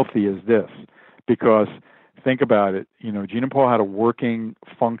healthy as this, because think about it. Gene and Paul had a working,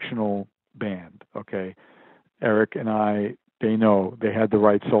 functional band. Okay, Eric and I, they know they had the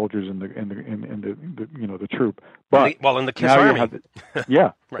right soldiers in the troop. But in the Kiss Army,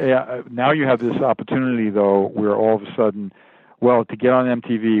 now you have this opportunity though, where all of a sudden. Well, to get on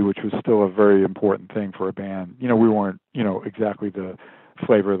MTV, which was still a very important thing for a band, we weren't, exactly the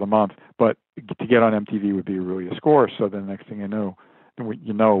flavor of the month, but to get on MTV would be really a score. So then the next thing they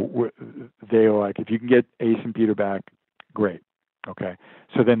were like, if you can get Ace and Peter back, great. Okay.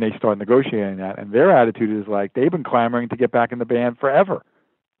 So then they start negotiating that, and their attitude is like, they've been clamoring to get back in the band forever.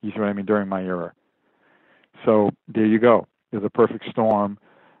 You see what I mean? During my era. So there you go. There's a perfect storm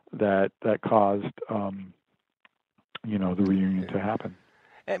that caused, the reunion to happen.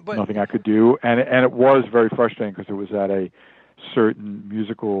 But nothing I could do, and it was very frustrating because it was at a certain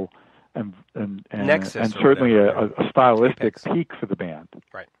musical and certainly a stylistic peak for the band.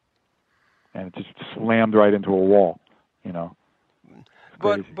 Right. And it just slammed right into a wall,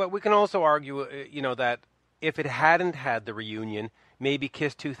 But we can also argue, that if it hadn't had the reunion, maybe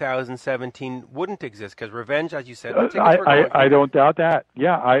Kiss 2017 wouldn't exist because Revenge, as you said, I don't doubt that.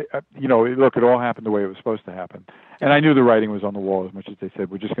 Yeah, look, it all happened the way it was supposed to happen. And I knew the writing was on the wall as much as they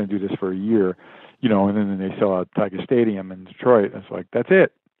said, we're just going to do this for a year, and then they sell out Tiger Stadium in Detroit. It's like, that's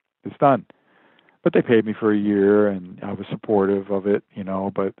it. It's done. But they paid me for a year, and I was supportive of it,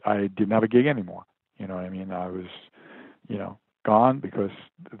 but I didn't have a gig anymore. You know what I mean? I was, gone because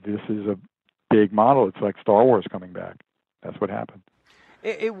this is a big model. It's like Star Wars coming back. That's what happened.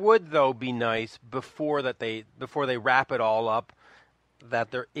 It would, though, be nice before they wrap it all up that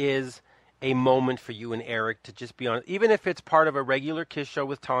there is a moment for you and Eric to just be on, even if it's part of a regular Kiss show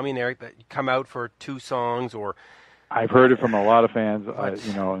with Tommy and Eric, that you come out for 2 songs or. I've heard it from a lot of fans,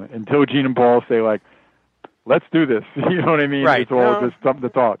 until Gene and Paul say like, let's do this. You know what I mean? Right. It's all just something to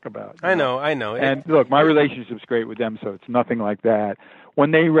talk about. I know. And look, my relationship's great with them, so it's nothing like that. When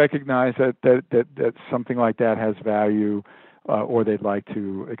they recognize that something like that has value, or they'd like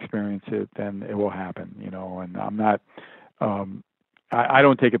to experience it, then it will happen, and I'm not, I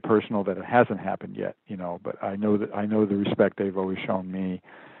don't take it personal that it hasn't happened yet, but I know the respect they've always shown me,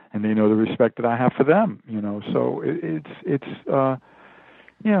 and they know the respect that I have for them. So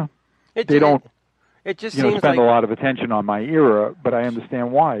they don't. It just seems spend like a lot of attention on my era, but I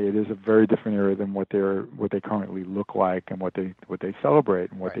understand why. It is a very different era than what they currently look like and what they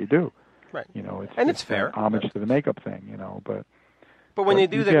celebrate and what they do. Right. It's fair. Homage to the makeup thing, But when they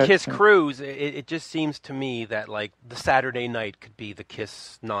do the Kiss cruise, it just seems to me that like the Saturday night could be the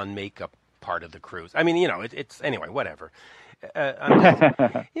Kiss non-makeup part of the cruise. I mean, it's anyway, whatever.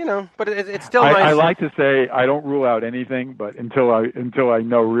 But it's still nice. I like to say I don't rule out anything, but until I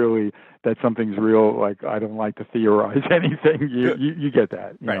know really that something's real, like I don't like to theorize anything. You get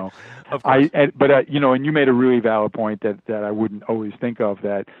that, right. know. Of course. And you made a really valid point that I wouldn't always think of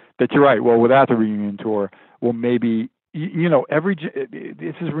that you're right. Well, without the reunion tour, well maybe.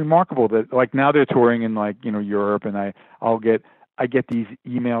 This is remarkable that like now they're touring in like Europe, and I get these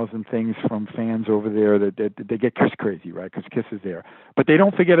emails and things from fans over there that they get Kiss crazy, right? Because Kiss is there, but they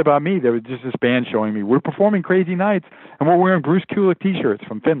don't forget about me. There was just this band showing me we're performing Crazy Nights, and we're wearing Bruce Kulick T-shirts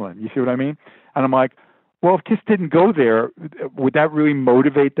from Finland. You see what I mean? And I'm like, well, if Kiss didn't go there, would that really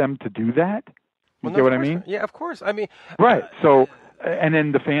motivate them to do that? You get what I mean? Yeah, of course. I mean, right. So. And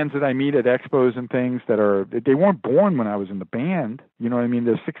then the fans that I meet at expos and things they weren't born when I was in the band. You know what I mean?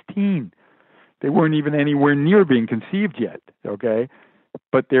 They're 16. They weren't even anywhere near being conceived yet, okay?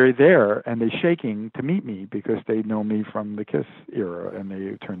 But they're there, and they're shaking to meet me because they know me from the Kiss era, and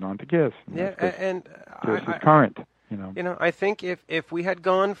they turned on to Kiss. Yeah, and Kiss is current, I think if we had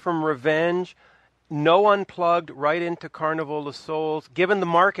gone from Revenge, no Unplugged, right into Carnival of Souls, given the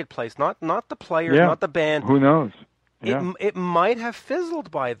marketplace, not the players, not the band. Who knows? Yeah. It might have fizzled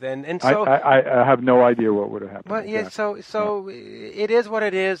by then, and so I have no idea what would have happened. But exactly. so it is what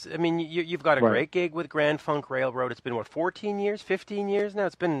it is. I mean, you've got a great gig with Grand Funk Railroad. It's been 14 years, 15 years now.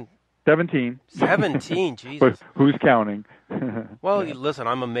 It's been 17. 17, Jesus. But who's counting? Well, listen,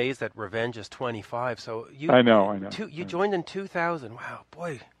 I'm amazed that Revenge is 25. So I know. You joined in 2000. Wow,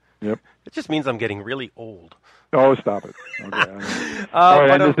 boy. Yep. It just means I'm getting really old. Oh, stop it. Okay.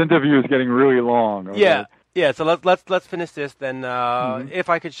 And this interview is getting really long. Okay? Yeah. Yeah, so let's finish this then. If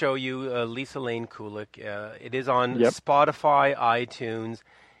I could show you Lisa Lane Kulick, it is on Spotify, iTunes,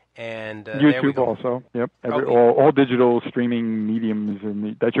 and YouTube there we go. Also. Yep, all digital streaming mediums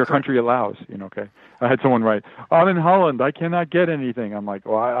that your country allows. Okay. I had someone write, "I'm in Holland. I cannot get anything." I'm like,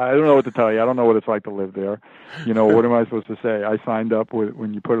 well, I don't know what to tell you. I don't know what it's like to live there. What am I supposed to say? I signed up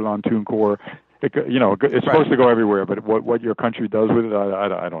when you put it on TuneCore. It's supposed to go everywhere, but what your country does with it,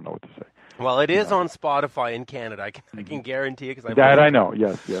 I don't know what to say. Well, it is on Spotify in Canada. I can guarantee you because I know.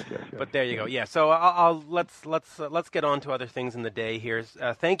 Yes. But there you go. Yeah. So let's get on to other things in the day here.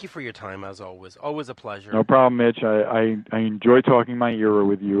 Thank you for your time as always. Always a pleasure. No problem, Mitch. I enjoy talking my era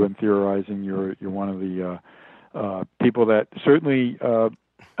with you and theorizing. You're one of the people that certainly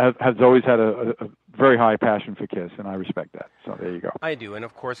has always had a very high passion for Kiss, and I respect that. So there you go. I do. And,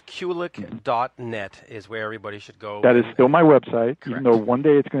 of course, Kulick.net is where everybody should go. That is still my website, correct. Even though one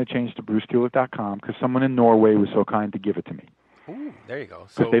day it's going to change to BruceKulick.com because someone in Norway was so kind to give it to me. Ooh, there you go.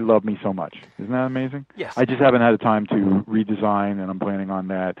 Because they love me so much. Isn't that amazing? Yes. I just haven't had the time to redesign, and I'm planning on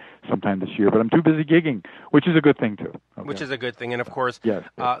that sometime this year. But I'm too busy gigging, which is a good thing, too. Okay. Which is a good thing. And, of course, yes.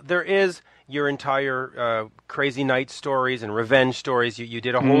 There is your entire Crazy Night stories and Revenge stories. You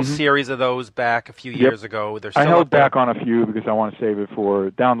did a whole series of those back a few years ago. I held back on a few because I want to save it for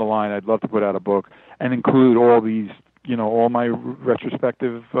down the line. I'd love to put out a book and include all these, all my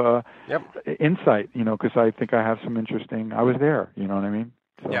retrospective insight, because I think I have some interesting. I was there, you know what I mean?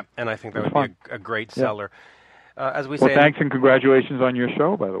 So, yeah, and I think that would be a great seller. As we say. Well, thanks and congratulations on your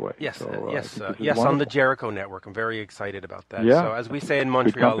show, by the way. Yes, so, yes, on the Jericho Network. I'm very excited about that. Yeah. So as we say in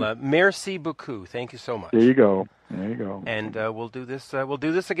Montreal, merci beaucoup. Thank you so much. There you go. And we'll do this. We'll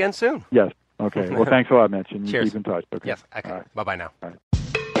do this again soon. Yes. Okay. Well, thanks a lot, Mitch. And Cheers. Keep in touch. Okay. Yes. Okay. Right. Bye-bye now. All right.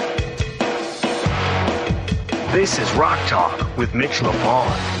 This is Rock Talk with Mitch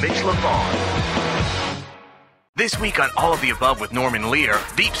LaFon. Mitch LaFon. This week on All of the Above with Norman Lear,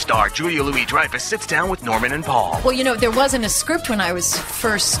 Veep star Julia Louis-Dreyfus sits down with Norman and Paul. Well, there wasn't a script when I was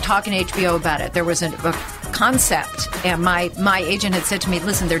first talking to HBO about it. There was a concept, and my agent had said to me,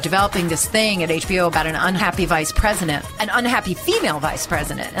 listen, they're developing this thing at HBO about an unhappy vice president, an unhappy female vice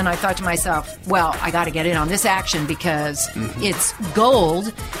president. And I thought to myself, well, I got to get in on this action because it's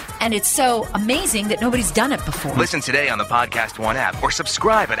gold, and it's so amazing that nobody's done it before. Listen today on the Podcast One app or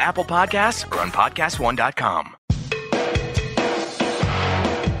subscribe at Apple Podcasts or on PodcastOne.com.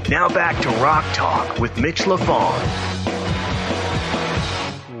 Now back to Rock Talk with Mitch LaFon.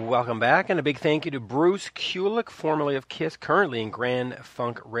 welcome back, and a big thank you to Bruce Kulick, formerly of KISS, currently in Grand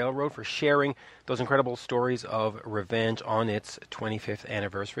Funk Railroad, for sharing those incredible stories of Revenge on its 25th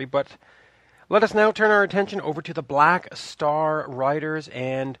anniversary. But let us now turn our attention over to the Black Star Riders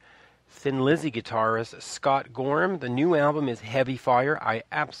and Thin Lizzy guitarist Scott Gorham. The new album is Heavy Fire. I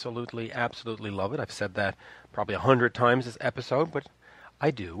absolutely love it. I've said that probably 100 times this episode, but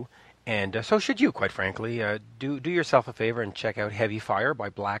I do. And so should you, quite frankly. Do yourself a favor and check out Heavy Fire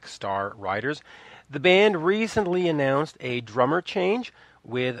by Black Star Riders. The band recently announced a drummer change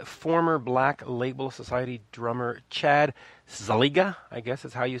with former Black Label Society drummer Chad Szeliga, I guess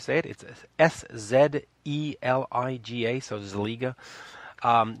is how you say it. It's S-Z-E-L-I-G-A, so Szeliga,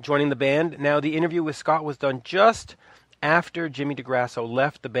 joining the band. Now, the interview with Scott was done just after Jimmy DeGrasso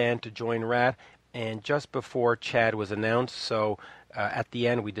left the band to join Rat, and just before Chad was announced. So at the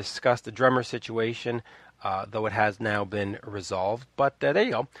end, we discussed the drummer situation, though it has now been resolved. But there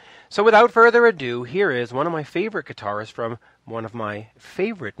you go. So without further ado, here is one of my favorite guitarists from one of my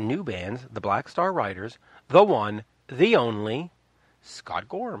favorite new bands, the Black Star Riders, the one, the only, Scott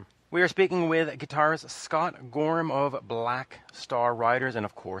Gorham. We are speaking with guitarist Scott Gorham of Black Star Riders, and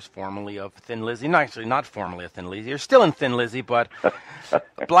of course, formerly of Thin Lizzy. No, actually, not formerly of Thin Lizzy. You're still in Thin Lizzy, but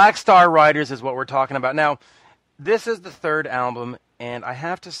Black Star Riders is what we're talking about. Now, this is the third album, and I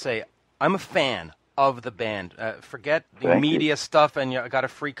have to say, I'm a fan of the band. Forget the media stuff, and you got a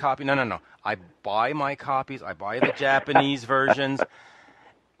free copy. No. I buy my copies. I buy the Japanese versions,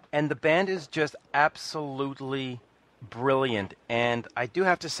 and the band is just absolutely brilliant. And I do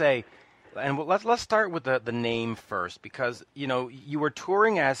have to say, and let's start with the name first, because you were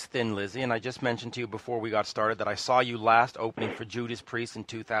touring as Thin Lizzy, and I just mentioned to you before we got started that I saw you last opening for Judas Priest in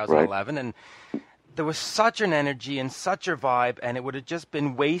 2011, and there was such an energy and such a vibe, and it would have just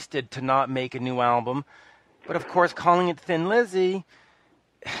been wasted to not make a new album. But of course, calling it Thin Lizzy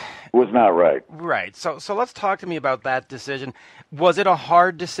was not right. Right. So let's talk to me about that decision. Was it a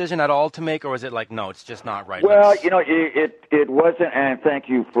hard decision at all to make, or was it like, no, it's just not right? Well, it wasn't, and thank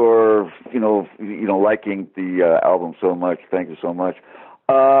you for liking the album so much. Thank you so much.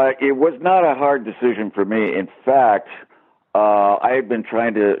 It was not a hard decision for me. In fact, I had been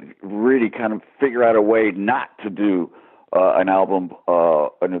trying to really kind of figure out a way not to do an album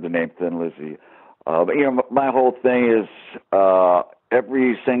under the name Thin Lizzy. But my whole thing is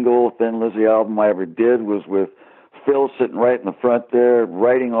every single Thin Lizzy album I ever did was with Phil sitting right in the front there,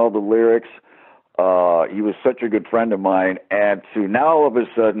 writing all the lyrics. He was such a good friend of mine, and to now all of a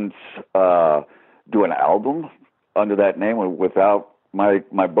sudden do an album under that name without my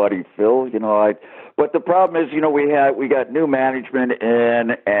buddy Phil, but the problem is, we got new management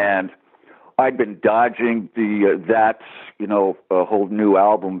in, and I'd been dodging that whole new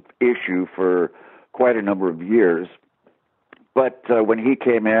album issue for quite a number of years. But when he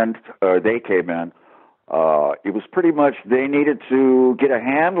came in, or they came in, it was pretty much they needed to get a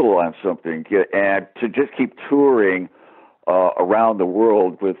handle on something and to just keep touring around the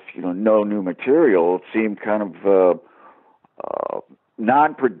world with no new material. It seemed kind of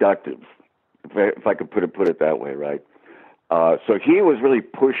non-productive, if I could put it that way, right? So he was really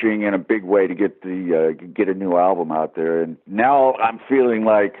pushing in a big way to get a new album out there, and now I'm feeling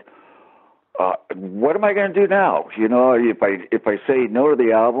like, what am I going to do now? If I say no to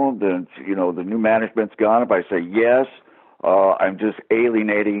the album, then the new management's gone. If I say yes, I'm just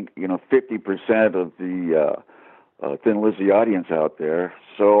alienating 50% of the Thin Lizzy audience out there.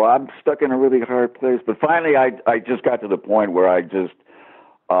 So I'm stuck in a really hard place. But finally, I just got to the point where I'm just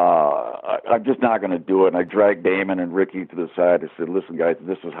not going to do it. And I dragged Damon and Ricky to the side and said, "Listen, guys,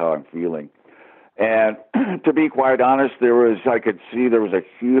 this is how I'm feeling." And to be quite honest, I could see there was a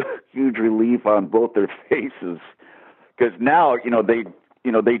huge relief on both their faces, because now they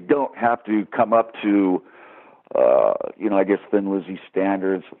don't have to come up to I guess Thin Lizzy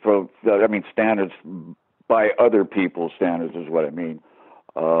standards. Standards by other people's standards is what I mean.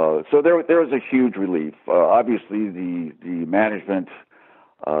 So there was a huge relief. Obviously, the management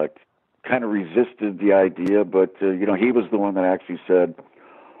kind of resisted the idea, but he was the one that actually said,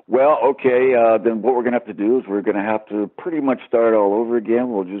 "Well, okay, then what we're going to have to do is we're going to have to pretty much start all over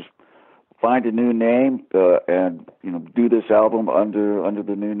again. We'll just find a new name and do this album under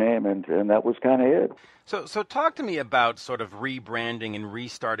the new name," and that was kind of it. So talk to me about sort of rebranding and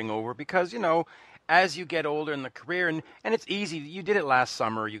restarting over, because as you get older in the career, and it's easy. You did it last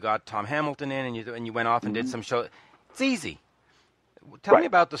summer. You got Tom Hamilton in, and you went off and did some shows. It's easy. Tell me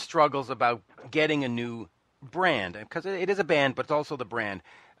about the struggles about getting a new brand, because it is a band, but it's also the brand.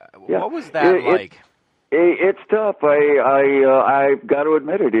 What was that like? It's tough. I've got to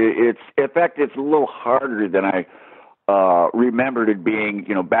admit it. In fact, it's a little harder than I remembered it being,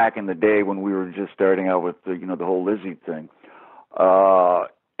 back in the day when we were just starting out with the whole Lizzie thing.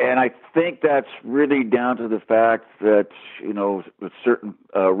 And I think that's really down to the fact that, certain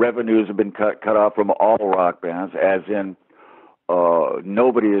revenues have been cut off from all rock bands, as in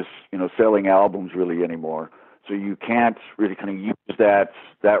nobody is, selling albums really anymore. So you can't really kind of use that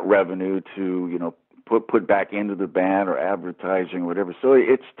revenue to, put back into the band or advertising or whatever. So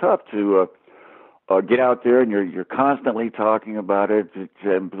it's tough to get out there, and you're constantly talking about it.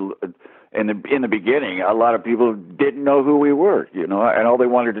 And in the beginning, a lot of people didn't know who we were, and all they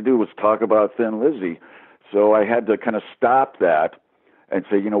wanted to do was talk about Thin Lizzy. So I had to kind of stop that and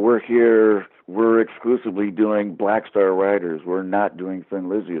say, we're here, we're exclusively doing Black Star Riders. We're not doing Thin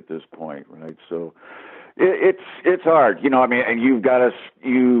Lizzy at this point, right? So it's hard, and you've got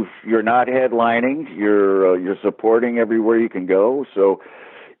you're not headlining, you're supporting everywhere you can go. So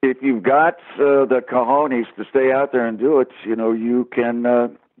if you've got the cojones to stay out there and do it, you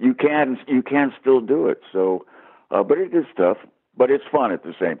can still do it. So, but it is tough, but it's fun at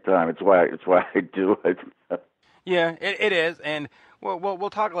the same time. It's why I do it. Yeah, it is, and we'll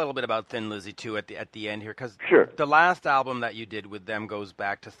talk a little bit about Thin Lizzy too at the end here, because sure. The last album that you did with them goes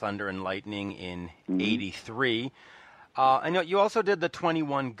back to Thunder and Lightning in '83. I know you also did the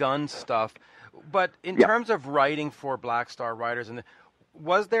 21 Gun stuff, but in terms of writing for Black Star Riders,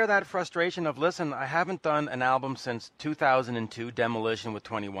 was there that frustration of, listen, I haven't done an album since 2002, Demolition with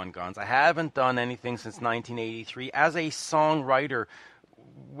 21 Guns. I haven't done anything since 1983. As a songwriter,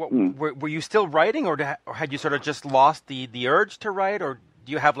 were you still writing, or had you sort of just lost the urge to write, or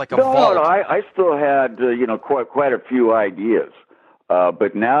do you have like a vault? No, I still had quite a few ideas,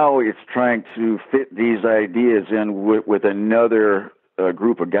 but now it's trying to fit these ideas in with another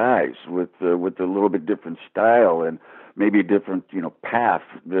group of guys with a little bit different style and maybe a different path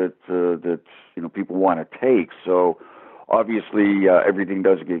that people want to take. So obviously everything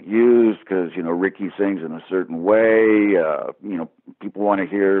doesn't get used because Ricky sings in a certain way. People want to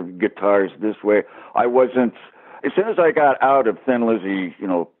hear guitars this way. I wasn't, as soon as I got out of Thin Lizzy,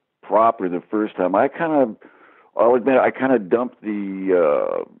 proper the first time, I'll admit I kind of dumped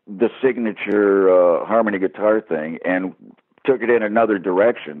the signature harmony guitar thing and took it in another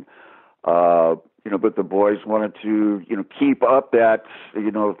direction. But the boys wanted to, keep up that,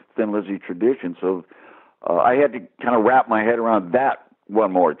 Thin Lizzy tradition. So I had to kind of wrap my head around that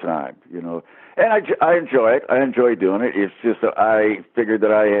one more time, And I enjoy it. I enjoy doing it. It's just that I figured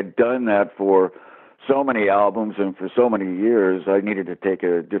that I had done that for so many albums and for so many years, I needed to take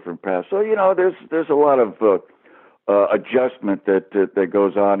a different path. So, there's a lot of adjustment that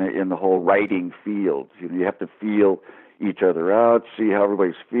goes on in the whole writing field. You have to feel each other out, see how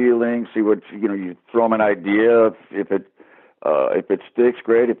everybody's feeling, see what, you throw them an idea. If it sticks,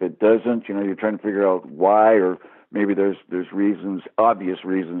 great. If it doesn't, you're trying to figure out why, or maybe there's reasons, obvious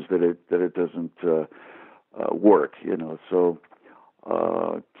reasons that it doesn't work, So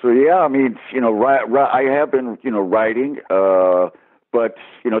yeah, I mean, I have been, writing, but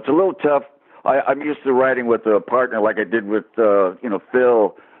it's a little tough. I'm used to writing with a partner like I did with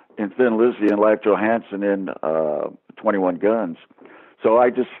Phil in Thin Lizzy and Leif Johansson in 21 Guns. So I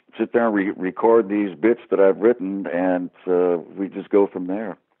just sit there and record these bits that I've written, and we just go from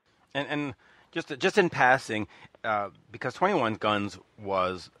there. And just in passing, because 21 Guns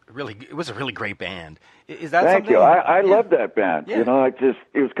was a really great band. Is that Thank something? you. I love that band. Yeah. It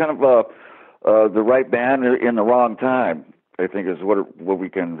was kind of the right band in the wrong time, I think is what we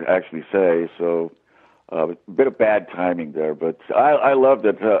can actually say. So a bit of bad timing there, but I loved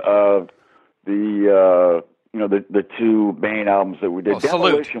it. The two main albums that we did.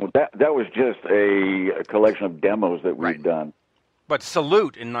 Demolition, that was just a collection of demos that we'd done. But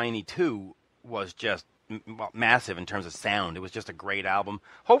Salute in '92 was just massive in terms of sound. It was just a great album.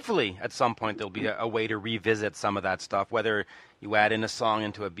 Hopefully, at some point, there'll be a way to revisit some of that stuff, whether you add in a song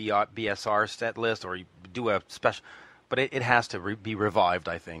into a BSR set list or you do a special. But it has to be revived,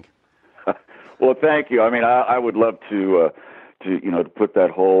 I think. Well, thank you. I mean, I would love to put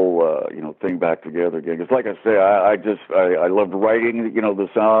that whole thing back together again. Because, like I say, I loved writing the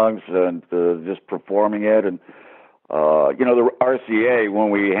songs and just performing it. And the RCA,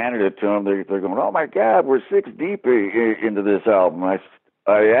 when we handed it to them, they're going, "Oh my God, we're 6 deep into this album." I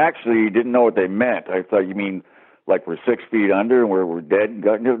actually didn't know what they meant. I thought, you mean like we're 6 feet under and we're dead?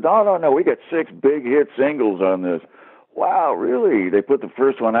 No, we got 6 big hit singles on this. Wow, really? They put the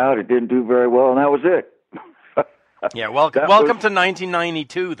first one out, it didn't do very well, and that was it. Yeah, welcome to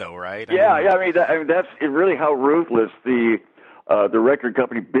 1992, though, right? I mean, that's really how ruthless the the record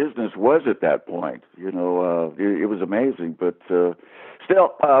company business was at that point. You know, it was amazing. But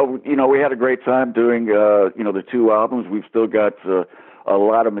still, you know, we had a great time doing, you know, the 2 albums. We've still got a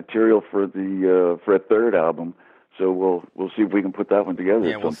lot of material for a third album. So we'll see if we can put that one together.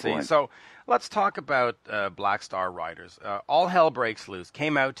 Yeah, at we'll some see. point. So let's talk about Black Star Riders. All Hell Breaks Loose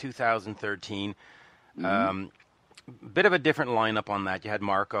came out 2013. Bit of a different lineup on that. You had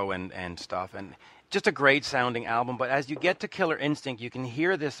Marco and stuff, and just a great sounding album. But as you get to Killer Instinct, you can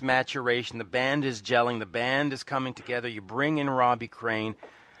hear this maturation. The band is gelling. The band is coming together. You bring in Robbie Crane.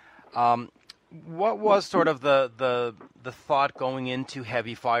 What was sort of the thought going into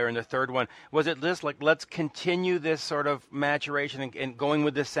Heavy Fire and the third one? Was it just like, let's continue this sort of maturation and going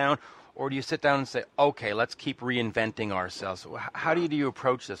with this sound, or do you sit down and say, okay, let's keep reinventing ourselves? How do you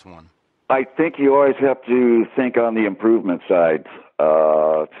approach this one? I think you always have to think on the improvement side.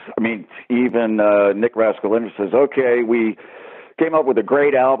 I mean, even Nick Raskulinecz says, okay, we came up with a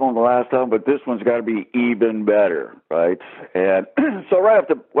great album the last time, but this one's got to be even better, right? And so right off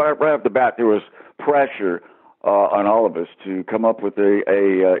the bat, there was pressure on all of us to come up with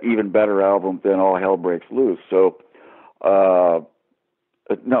a even better album than All Hell Breaks Loose. So,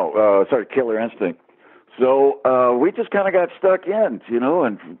 Killer Instinct. So we just kind of got stuck in, you know,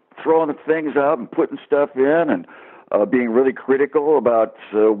 and throwing things out and putting stuff in and being really critical about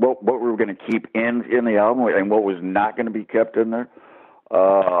what we were going to keep in the album and what was not going to be kept in there.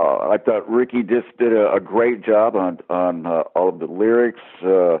 I thought Ricky just did a great job on all of the lyrics.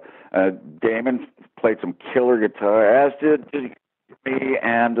 Damon played some killer guitar, as did me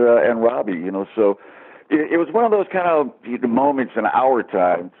and Robbie, you know. So it was one of those kind of moments in our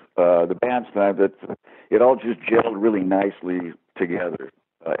time, the band's time, that it all just gelled really nicely together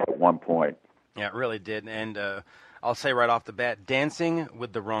at one point. Yeah, it really did. And I'll say right off the bat, Dancing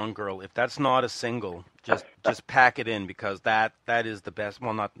with the Wrong Girl, if that's not a single, just pack it in, because that is the best,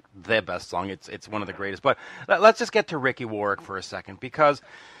 well, not the best song, it's one of the greatest. But let's just get to Ricky Warwick for a second, because,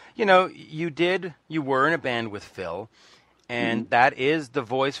 you know, you were in a band with Phil, and that is the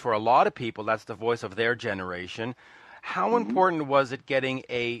voice for a lot of people. That's the voice of their generation. How important was it getting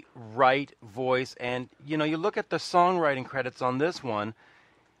a right voice? And, you know, you look at the songwriting credits on this one,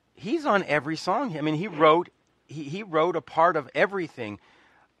 he's on every song. I mean, he wrote a part of everything.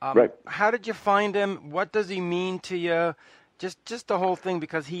 Right. How did you find him? What does he mean to you? Just the whole thing,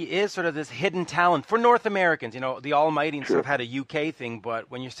 because he is sort of this hidden talent for North Americans. You know, the Almighty and stuff had a UK thing, but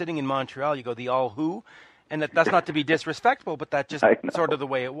when you're sitting in Montreal, you go the All Who, and that's not to be disrespectful, but that's just sort of the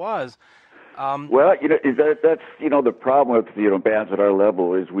way it was. Well, you know, that's, you know, the problem with, you know, bands at our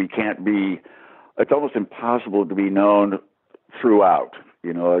level is we can't be. It's almost impossible to be known throughout.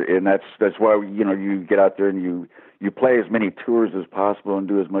 You know, and that's why, you know, you get out there and you play as many tours as possible and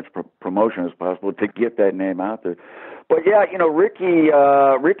do as much promotion as possible to get that name out there. But yeah, you know, Ricky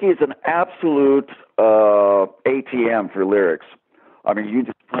is an absolute ATM for lyrics. I mean, you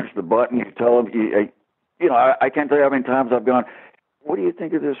just punch the button, you tell him, you know, I can't tell you how many times I've gone, what do you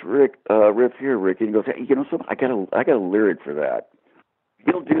think of this riff here, Ricky? And he goes, hey, you know, I got a lyric for that.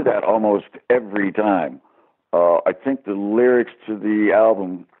 He'll do that almost every time. I think the lyrics to the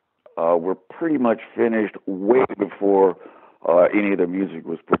album were pretty much finished way before any of the music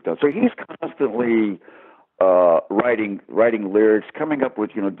was put down. So he's constantly writing lyrics, coming up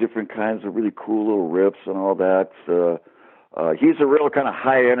with, you know, different kinds of really cool little riffs and all that. He's a real kind of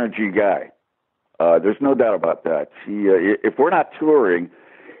high energy guy. There's no doubt about that. If we're not touring,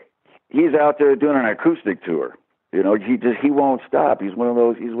 he's out there doing an acoustic tour. You know, he won't stop. He's one of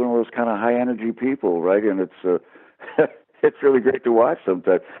those kind of high energy people, right? And it's it's really great to watch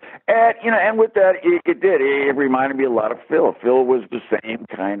sometimes. And you know, and with that, it reminded me a lot of Phil. Phil was the same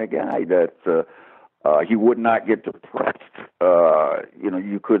kind of guy that he would not get depressed. You know,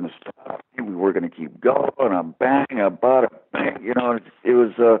 you couldn't stop. We were going to keep going. I'm bang, about it, bang. You know, it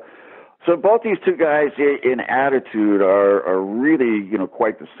was. So both these two guys in attitude are really, you know,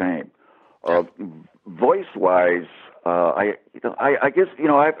 quite the same. Voice-wise, I guess, you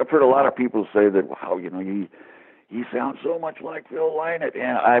know, I've heard a lot of people say that, wow, you know, he sounds so much like Phil Lynott,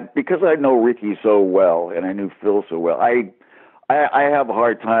 and because I know Ricky so well and I knew Phil so well, I have a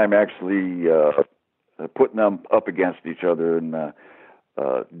hard time actually putting them up against each other, and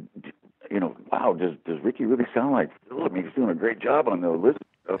you know, wow, does Ricky really sound like Phil? I mean, he's doing a great job on the list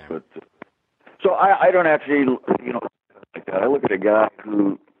of stuff, but so I don't actually, you know, like that. I look at a guy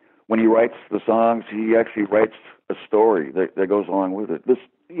who, when he writes the songs, he actually writes a story that goes along with it. This,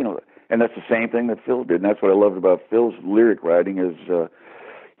 you know, and that's the same thing that Phil did. And that's what I loved about Phil's lyric writing is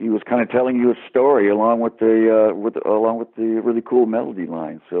he was kind of telling you a story along with the really cool melody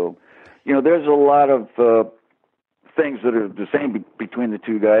line. So, you know, there's a lot of things that are the same between the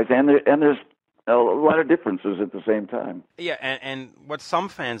two guys, and there's a lot of differences at the same time. Yeah, and what some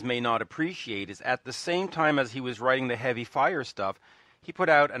fans may not appreciate is at the same time as he was writing the Heavy Fire stuff, he put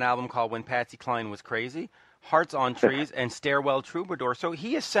out an album called When Patsy Cline Was Crazy, Hearts on Trees, and Stairwell Troubadour. So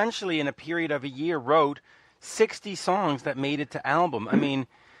he essentially, in a period of a year, wrote 60 songs that made it to album. I mean,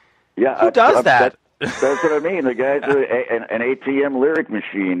 who does that? That's what I mean. The guy's an ATM lyric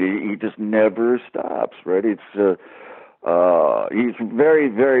machine. He just never stops, right? It's he's very,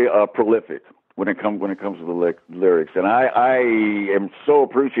 very prolific when it comes to the lyrics, and I am so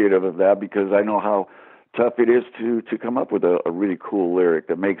appreciative of that because I know how tough it is to come up with a really cool lyric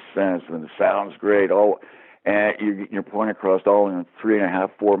that makes sense and sounds great. And you're pointing across all in a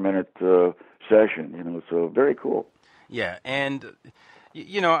 3.5-4 minute session. So very cool. Yeah, and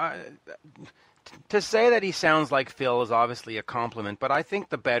to say that he sounds like Phil is obviously a compliment, but I think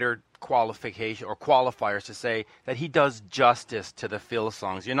the better qualification or qualifiers to say that he does justice to the Phil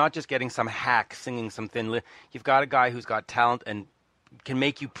songs. You're not just getting some hack singing some thin You've got a guy who's got talent and can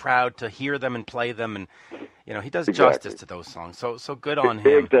make you proud to hear them and play them, and he does justice to those songs. So good on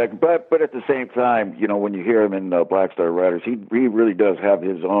him. Exactly. But at the same time, when you hear him in Black Star Riders, he really does have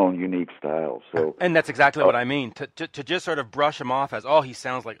his own unique style. So, and that's exactly what I mean. To just sort of brush him off as he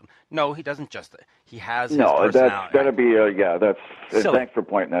sounds like he doesn't just he has his personality. That'd be that's silly. Thanks for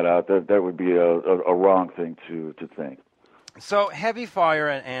pointing that out. That would be a wrong thing to think. So Heavy Fire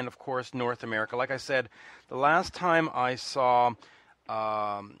and of course North America. Like I said, the last time I saw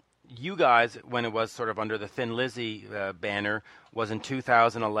you guys, when it was sort of under the Thin Lizzy banner, was in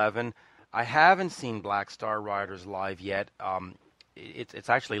 2011. I haven't seen Black Star Riders live yet. It's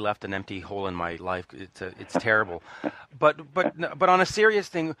actually left an empty hole in my life. It's terrible. But on a serious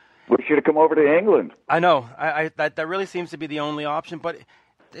thing, we should have come over to England. I know. That really seems to be the only option. But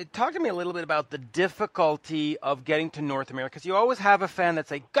talk to me a little bit about the difficulty of getting to North America, because you always have a fan that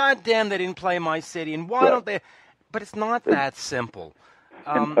say, "God damn, they didn't play my city, and why don't they?" But it's not that simple.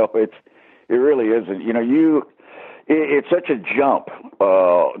 No, it really isn't. It's such a jump,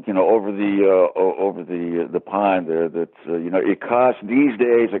 over the pond there that it costs these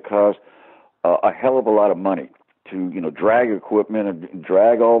days. It costs a hell of a lot of money to drag equipment and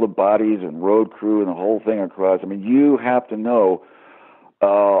drag all the bodies and road crew and the whole thing across. I mean, you have to know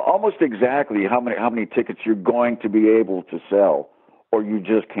almost exactly how many tickets you're going to be able to sell, or you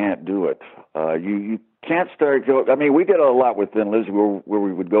just can't do it. You can't start go. I mean, we did a lot with Thin Lizzy where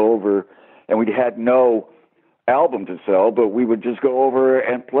we would go over and we had no album to sell, but we would just go over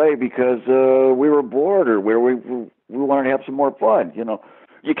and play because we were bored or where we wanted to have some more fun.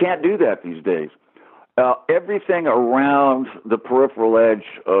 You can't do that these days. Everything around the peripheral edge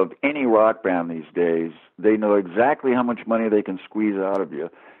of any rock band these days, they know exactly how much money they can squeeze out of you,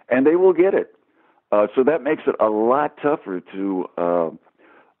 and they will get it. So that makes it a lot tougher to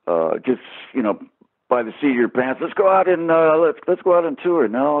just by the seat of your pants. Let's go out and let's go out and tour.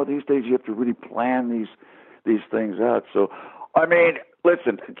 No, these days you have to really plan these things out. So, I mean,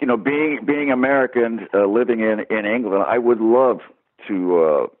 listen, being American, living in England, I would love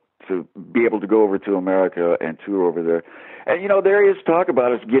to be able to go over to America and tour over there. And there is talk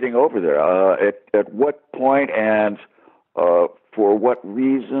about us getting over there. At what point and for what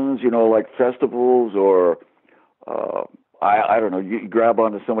reasons? Like festivals or I don't know. You grab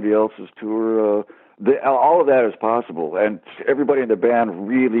onto somebody else's tour. All of that is possible, and everybody in the band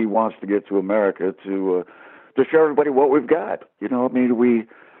really wants to get to America to show everybody what we've got. I mean, we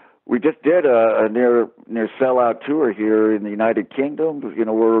just did a near sellout tour here in the United Kingdom.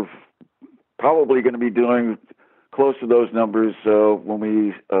 We're probably going to be doing close to those numbers when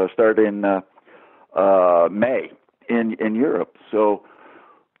we start in May in Europe. So,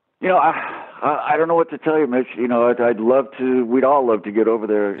 I don't know what to tell you, Mitch. I'd love to. We'd all love to get over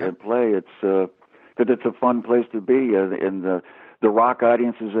there and play. It's because it's a fun place to be, and the rock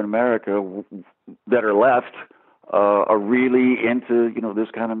audiences in America that are left are really into this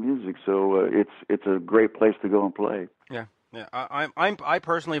kind of music. So it's a great place to go and play. Yeah. I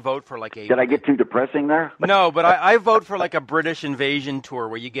personally vote for like a. Did I get too depressing there? No, but I vote for like a British Invasion tour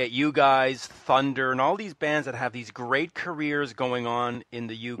where you get you guys, Thunder, and all these bands that have these great careers going on in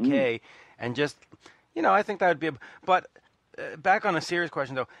the UK, and just I think that would be. But back on a serious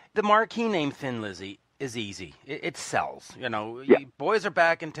question though, the marquee name Thin Lizzy is easy. It sells. Boys are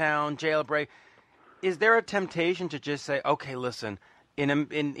back in town. Jailbreak. Is there a temptation to just say, okay, listen? In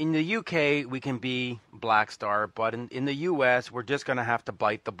the UK, we can be Black Star, but in the US, we're just going to have to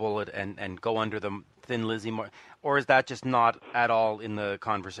bite the bullet and go under the Thin Lizzy, or is that just not at all in the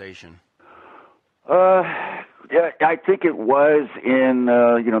conversation? Yeah, I think it was in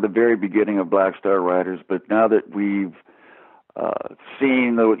the very beginning of Black Star Riders, but now that we've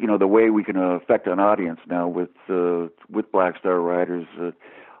seen the way we can affect an audience now with Black Star Riders,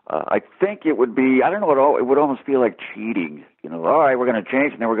 I think it would be, I don't know, it would almost feel like cheating. All right, we're going to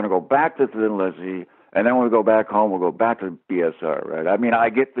change, and then we're going to go back to Thin Lizzy, and then when we go back home, we'll go back to BSR, right? I mean, I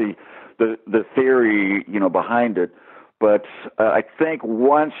get the theory, behind it, but I think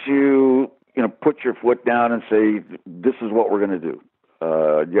once you put your foot down and say, this is what we're going to do,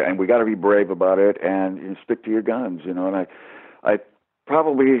 and we got to be brave about it and stick to your guns, and I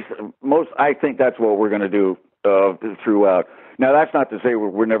think that's what we're going to do throughout. Now, that's not to say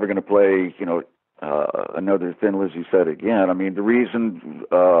we're never going to play, another Thin Lizzy set again. I mean, the reason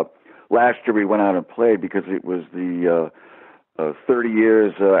last year we went out and played because it was the 30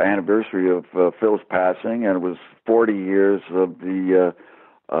 years anniversary of Phil's passing, and it was 40 years of the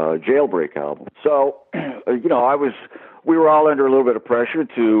Jailbreak album. So, we were all under a little bit of pressure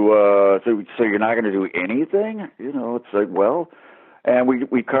to so you're not going to do anything? It's like, well, and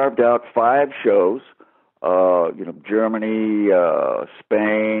we carved out 5 shows. Germany,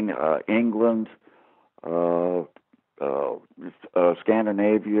 Spain, England,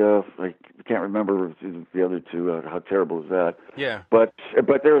 Scandinavia. I can't remember the other 2. How terrible is that? Yeah. But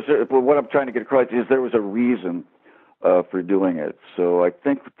what I'm trying to get across is there was a reason for doing it. So I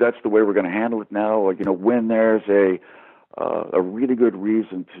think that's the way we're going to handle it now. When there's a really good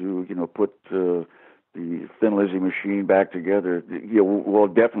reason to put the Thin Lizzy machine back together, we'll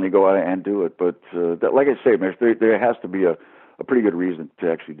definitely go out and do it. But like I say, Mitch, there has to be a pretty good reason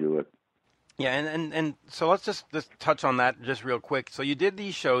to actually do it. Yeah, and so let's just touch on that just real quick. So you did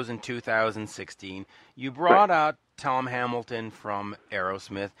these shows in 2016. You brought out Tom Hamilton from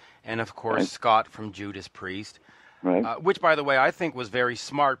Aerosmith, and of course Scott from Judas Priest. Right. Which, by the way, I think was very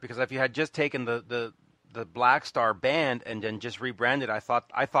smart, because if you had just taken the Black Star band and then just rebranded, I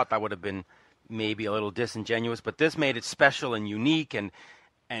thought that would have been maybe a little disingenuous, but this made it special and unique, and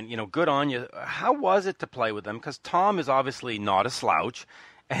good on you. How was it to play with them? Because Tom is obviously not a slouch,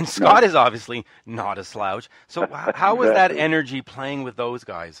 and Scott is obviously not a slouch. So how was that energy playing with those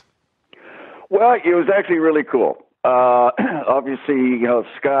guys? Well, it was actually really cool. Obviously,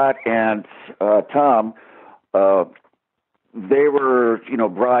 Scott and Tom, they were,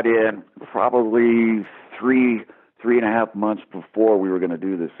 brought in probably 3.5 months before we were going to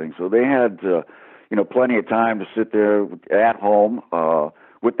do this thing. So they had, plenty of time to sit there at home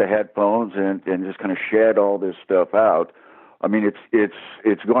with the headphones and just kind of shed all this stuff out. I mean,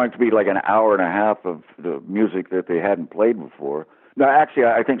 it's going to be like an hour and a half of the music that they hadn't played before. No, actually,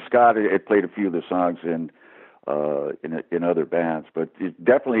 I think Scott had played a few of the songs in other bands, but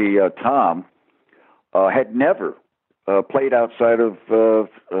definitely Tom had never played outside of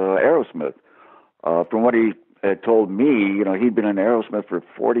Aerosmith. From what he had told me, he'd been in Aerosmith for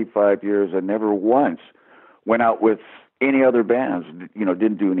 45 years and never once went out with any other bands,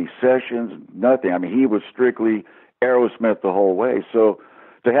 didn't do any sessions, nothing. I mean, he was strictly Aerosmith the whole way. So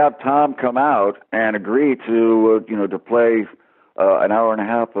to have Tom come out and agree to, to play an hour and a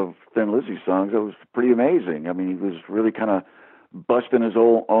half of Thin Lizzy songs, that was pretty amazing. I mean, he was really kind of busting his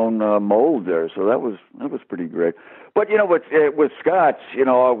own mold there. So that was pretty great. But, with Scott,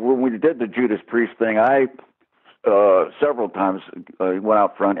 when we did the Judas Priest thing, I several times went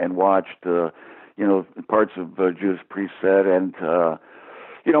out front and watched, parts of Judas Priest set, and,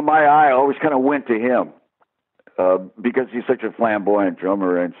 my eye always kind of went to him because he's such a flamboyant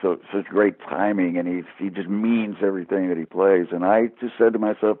drummer and such great timing, and he just means everything that he plays. And I just said to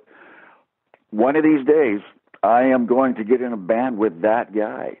myself, one of these days, I am going to get in a band with that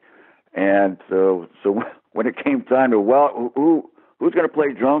guy. And so when it came time to, who's going to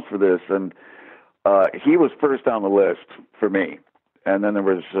play drums for this? And he was first on the list for me. And then there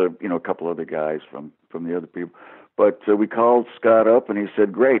was, a couple other guys from the other people. But we called Scott up, and he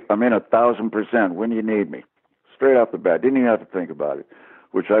said, great, I'm in 1,000%. When do you need me? Straight off the bat. Didn't even have to think about it,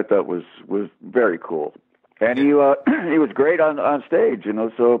 which I thought was very cool. And he was great on stage,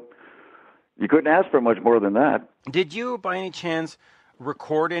 so you couldn't ask for much more than that. Did you, by any chance,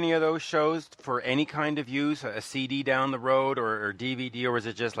 record any of those shows for any kind of use, a CD down the road or DVD, or was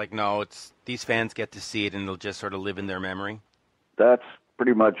it just like, no, it's these fans get to see it and it'll just sort of live in their memory? That's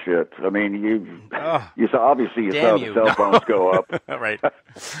pretty much it. I mean, you saw the cell phones go up. Right.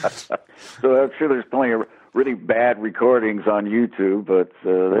 So I'm sure there's plenty of really bad recordings on YouTube, but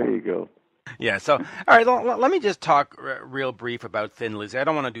there you go. Yeah, so, all right, let me just talk real brief about Thin Lizzy. I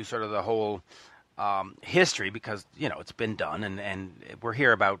don't want to do sort of the whole history because, it's been done, and we're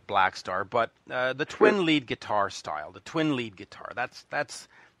here about Black Star, but the twin lead guitar style, the twin lead guitar,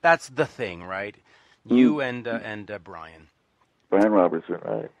 that's the thing, right? You and Brian. Brian Robertson,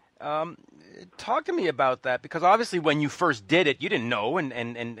 right. Talk to me about that, because obviously when you first did it, you didn't know,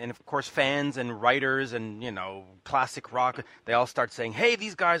 and of course fans and writers and, classic rock, they all start saying, hey,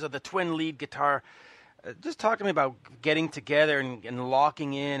 these guys are the twin lead guitar. Just talk to me about getting together and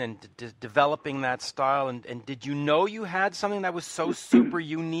locking in and developing that style, and did you know you had something that was so super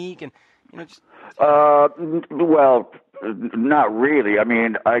unique? And well, not really. I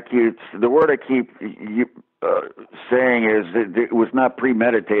mean, the word I keep saying is that it was not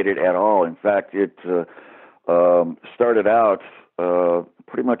premeditated at all. In fact, it started out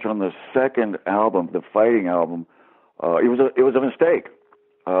pretty much on the second album, the Fighting album. It was a mistake.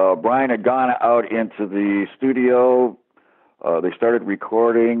 Brian had gone out into the studio. They started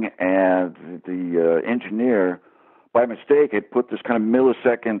recording, and the engineer, by mistake, had put this kind of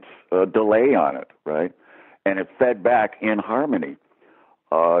millisecond delay on it, right? And it fed back in harmony.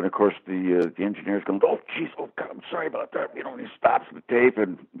 And of course, the engineer's going, oh, geez, oh, God, I'm sorry about that. And he stops the tape,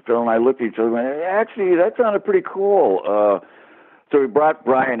 and Phil and I looked at each other and went, actually, that sounded pretty cool. So we brought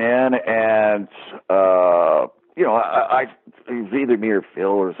Brian in, and, it was either me or Phil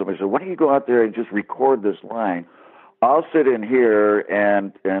or somebody said, why don't you go out there and just record this line? I'll sit in here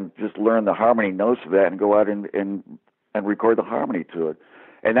and just learn the harmony notes of that and go out and record the harmony to it.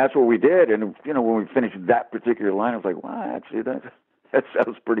 And that's what we did. And, when we finished that particular line, I was like, wow, actually, that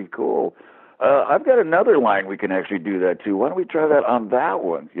sounds pretty cool. I've got another line we can actually do that too. Why don't we try that on that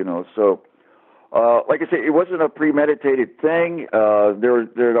one? So like I say, it wasn't a premeditated thing. There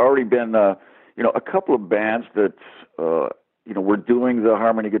had already been a couple of bands that were doing the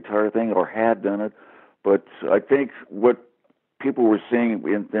harmony guitar thing or had done it. But I think what people were seeing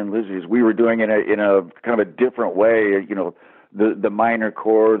in Thin Lizzy is we were doing it in a kind of a different way. The minor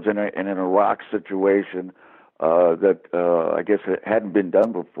chords in a rock situation. That I guess it hadn't been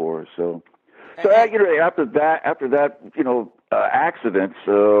done before. So after that accident,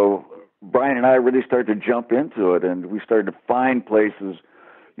 Brian and I really started to jump into it, and we started to find places,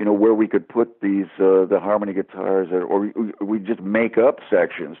 where we could put these the harmony guitars, or we just make up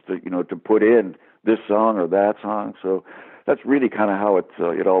sections to put in this song or that song. So that's really kind of how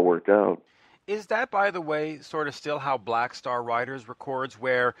it all worked out. Is that, by the way, sort of still how Black Star Riders records,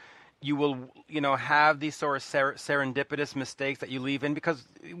 where you will, have these sort of serendipitous mistakes that you leave in? Because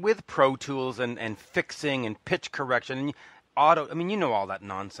with Pro Tools and fixing and pitch correction and auto, I mean, all that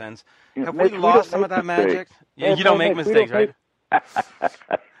nonsense. Have we lost some of that magic? Yeah, you don't make mistakes, right?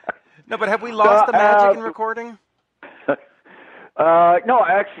 No, but have we lost the magic in recording? No,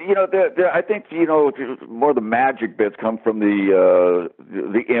 actually, I think, more of the magic bits come from the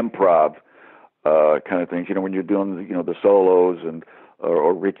improv kind of things. When you're doing, the solos and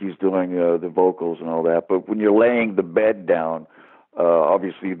or Ricky's doing the vocals and all that. But when you're laying the bed down,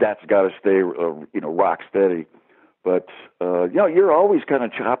 obviously that's got to stay, rock steady. But you're always kind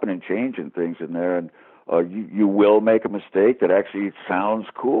of chopping and changing things in there, and you will make a mistake that actually sounds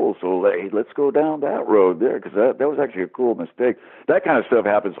cool. So hey, let's go down that road there, because that was actually a cool mistake. That kind of stuff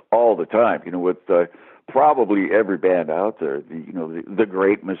happens all the time. With probably every band out there. The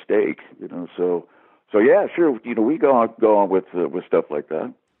great mistake. So yeah, sure. We go on with stuff like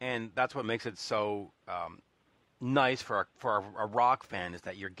that. And that's what makes it so nice for a rock fan, is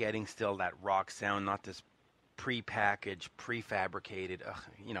that you're getting still that rock sound, not this pre-packaged, prefabricated.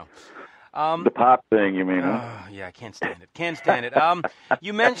 The pop thing, you mean? Yeah, I can't stand it.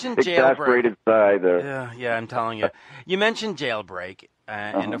 You mentioned Jailbreak. Exasperated side there. Yeah, I'm telling you. You mentioned Jailbreak,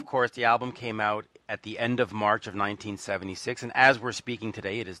 and of course the album came out at the end of March of 1976, and as we're speaking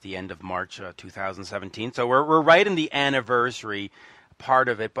today, it is the end of March 2017. So we're right in the anniversary part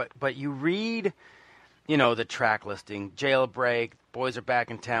of it. But you read, the track listing: Jailbreak, Boys Are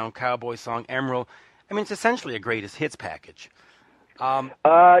Back in Town, Cowboy Song, Emerald. I mean, it's essentially a greatest hits package.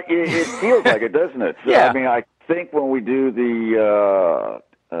 It feels like it, doesn't it? So, yeah. I mean, I think when we do the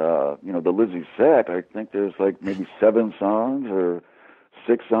Lizzy set, I think there's like maybe 7 songs or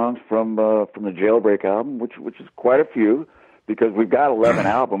 6 songs from the Jailbreak album, which is quite a few, because we've got 11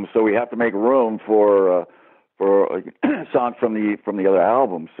 albums, so we have to make room for songs from the other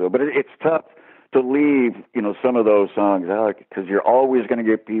albums. So, but it's tough to leave some of those songs out, because you're always going to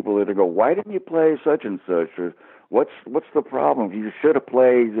get people that go, why didn't you play such and such, or what's the problem? You should have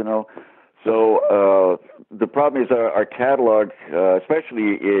played, So the problem is our catalog,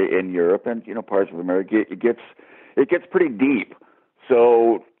 especially in Europe and parts of America, it gets pretty deep.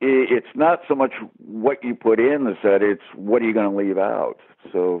 So it's not so much what you put in the set; it's what are you going to leave out.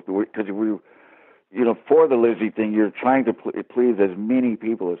 So because for the Lizzy thing, you're trying to please as many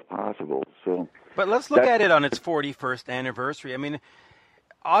people as possible. So, but let's look at it on its 41st anniversary. I mean,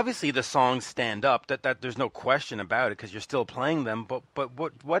 obviously the songs stand up. That there's no question about it because you're still playing them. But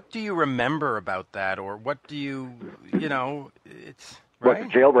what do you remember about that, or what do you it's right?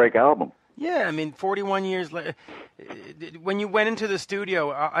 What, the Jailbreak album? Yeah, I mean, 41 years later, when you went into the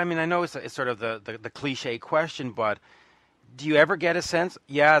studio, I mean, I know it's sort of the cliche question, but do you ever get a sense,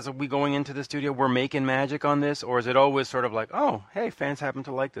 as we going into the studio, we're making magic on this, or is it always sort of like, oh, hey, fans happen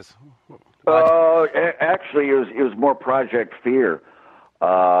to like this? Actually, it was more Project Fear.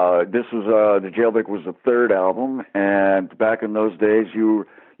 This was the Jailbreak was the third album, and back in those days, you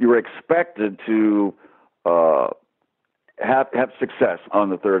were expected to have success on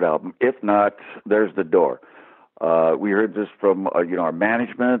the third album. If not, there's the door. We heard this from our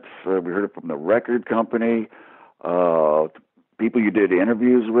management. We heard it from the record company. People you did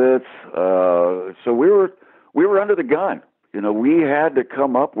interviews with. So we were under the gun. We had to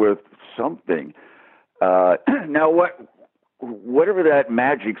come up with something. Now whatever that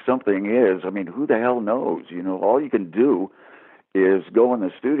magic something is, I mean, who the hell knows? All you can do is go in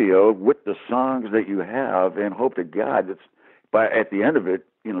the studio with the songs that you have and hope to God that at the end of it,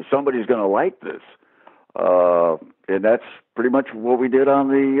 somebody's going to like this. And that's pretty much what we did on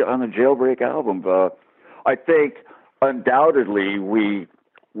the Jailbreak album. I think undoubtedly we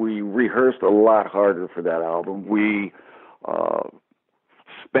rehearsed a lot harder for that album. We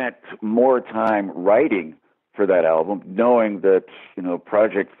spent more time writing for that album, knowing that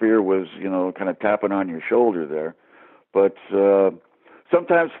Project Fear was kind of tapping on your shoulder there. But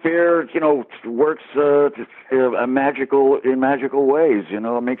sometimes fear works in magical ways.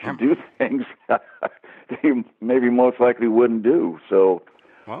 It makes you do things that you maybe most likely wouldn't do. So.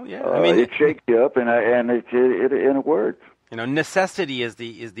 Well, yeah, I mean, it shakes you up, and it works. Necessity is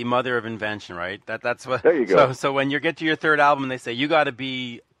the mother of invention, right? That's what. There you go. So when you get to your third album, and they say you got to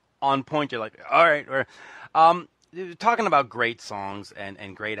be on point, you're like, all right. Or, talking about great songs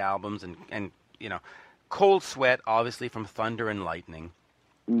and great albums, and Cold Sweat, obviously from Thunder and Lightning,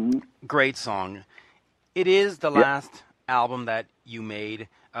 great song. It is the last album that you made,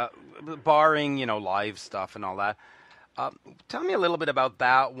 barring live stuff and all that. Tell me a little bit about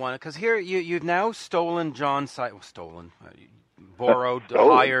that one, because here you've now borrowed,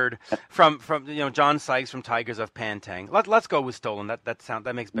 hired from John Sykes from Tigers of Pantang. Let's go with stolen.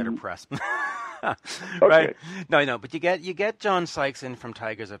 That makes better press, right? No, but you get John Sykes in from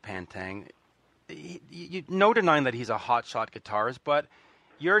Tigers of Pantang. You no denying that he's a hotshot guitarist, but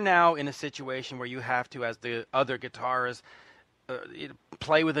you're now in a situation where you have to, as the other guitarists,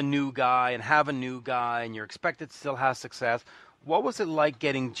 play with a new guy and have a new guy, and you're expected to still have success. What was it like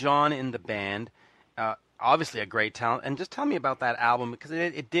getting John in the band? Obviously a great talent. And just tell me about that album, because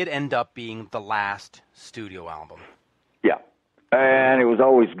it did end up being the last studio album. Yeah, and it was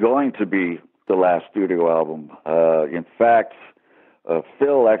always going to be the last studio album. In fact,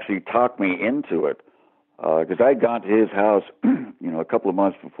 Phil actually talked me into it, because I'd gone to his house, a couple of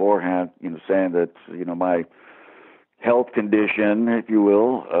months beforehand, saying that, my health condition, if you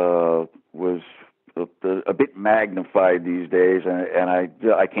will, was a bit magnified these days, and I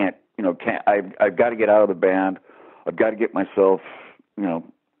can't, I've got to get out of the band. I've got to get myself,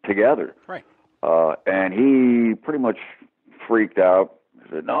 together. Right. And he pretty much freaked out. He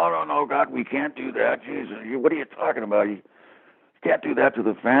said, no, God, we can't do that. Jesus, what are you talking about? You can't do that to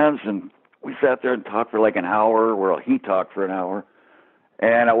the fans. And we sat there and talked for like an hour. Well, he talked for an hour.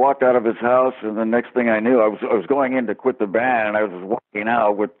 And I walked out of his house, and the next thing I knew, I was going in to quit the band, and I was walking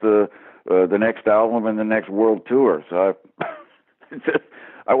out with the next album and the next world tour. So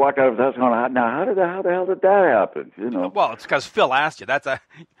I walked out of his house going, now how the hell did that happen? Well, it's because Phil asked you. That's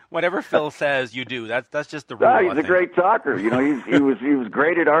whatever Phil says, you do. That's just the rule. He's a great talker. He was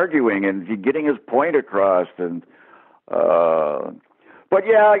great at arguing and getting his point across, and. But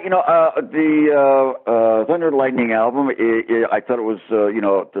yeah, the Thunder and Lightning album, I thought it was, a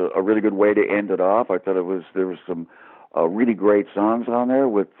really good way to end it off. I thought there was some really great songs on there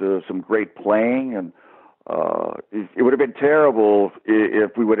with some great playing, and it would have been terrible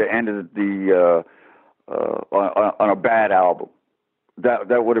if we would have ended on a bad album.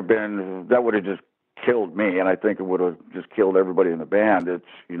 That would have just killed me, and I think it would have just killed everybody in the band. It's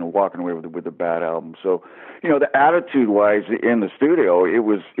walking away with a bad album. So the attitude-wise in the studio, it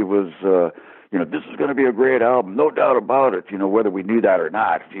was this is going to be a great album, no doubt about it. Whether we knew that or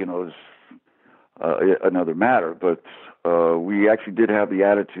not, is another matter. But we actually did have the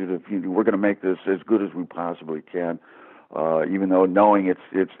attitude of we're going to make this as good as we possibly can, even though knowing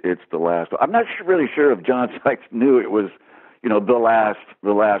it's the last. I'm not really sure if John Sykes knew it was the last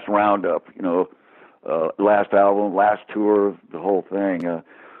roundup. Last album, last tour, the whole thing.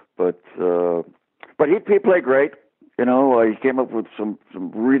 But he played great, He came up with some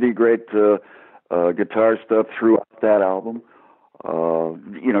really great guitar stuff throughout that album.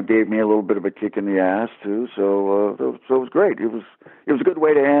 Gave me a little bit of a kick in the ass too. So it was great. It was a good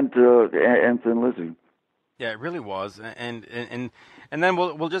way to end Thin Lizzy. Yeah, it really was. And then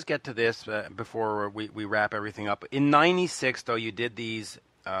we'll just get to this before we wrap everything up. In '96, though, you did these.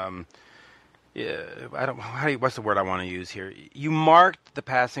 What's the word I want to use here? You marked the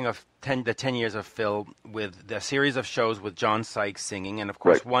passing of 10 years of Phil with a series of shows with John Sykes singing, and of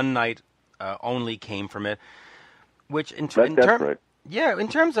course, One Night Only came from it. Which in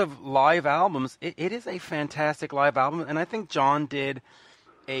terms of live albums, it is a fantastic live album, and I think John did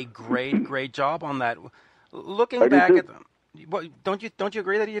a great job on that. Looking back at them, don't you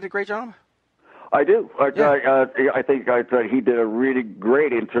agree that he did a great job? I do. I think he did a really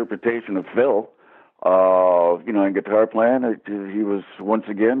great interpretation of Phil. In guitar playing, he was once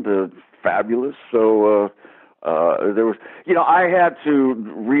again fabulous. So there was, I had to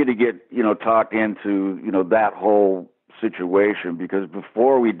really get talked into that whole situation, because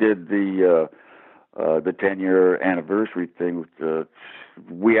before we did the 10-year anniversary thing,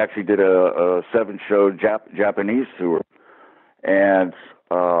 we actually did a 7-show Japanese tour, and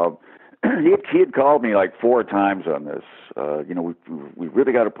he had called me like 4 times on this. We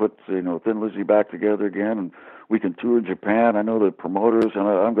really got to put Thin Lizzy back together again, and we can tour Japan. I know the promoters, and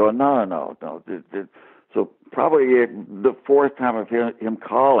I'm going no. So probably the 4th time of him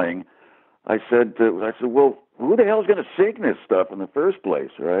calling, I said, well, who the hell's going to sing this stuff in the first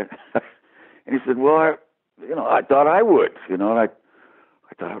place, right? And he said, well, I thought I would, and I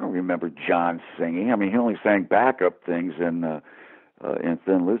thought, I don't remember John singing. I mean, he only sang backup things in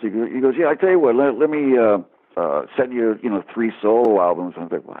Thin Lizzy. He goes, yeah, I tell you what, let me send you, 3 solo albums. I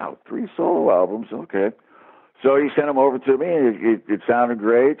was like, wow, 3 solo albums, okay. So he sent them over to me. It sounded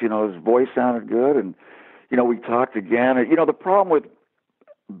great. His voice sounded good, and we talked again. The problem with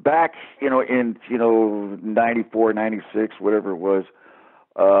back, in 94, 96, whatever it was,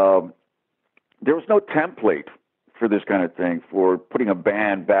 there was no template for this kind of thing, for putting a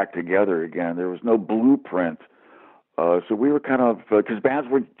band back together again. There was no blueprint. So we were kind of, because bands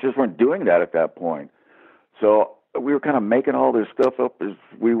weren't doing that at that point. So we were kind of making all this stuff up as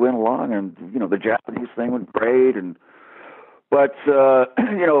we went along, and the Japanese thing went great, but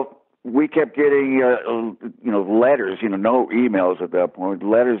we kept getting letters, no emails at that point,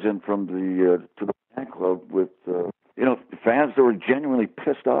 letters in from to the fan club with fans that were genuinely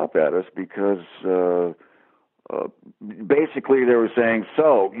pissed off at us, because basically they were saying,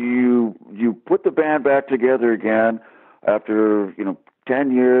 so you put the band back together again after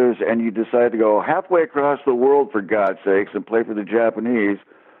 10 years, and you decided to go halfway across the world, for God's sakes, and play for the Japanese,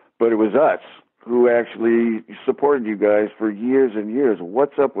 but it was us who actually supported you guys for years and years.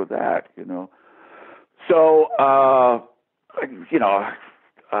 What's up with that, So, I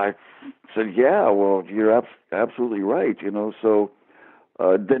said, yeah, well, you're absolutely right, So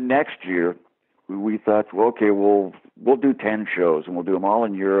the next year, we thought, well, okay, we'll do 10 shows, and we'll do them all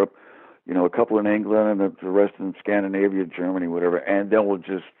in Europe, a couple in England, and the rest in Scandinavia, Germany, whatever, and then we'll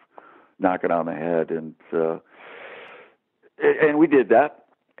just knock it on the head. And we did that,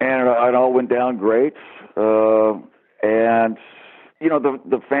 and it all went down great. And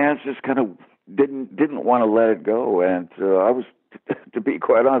the fans just kind of didn't want to let it go, and I was, to be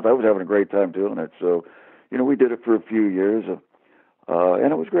quite honest, I was having a great time doing it. So, we did it for a few years, and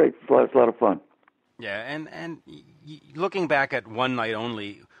it was great. It was a lot of fun. Yeah, and looking back at One Night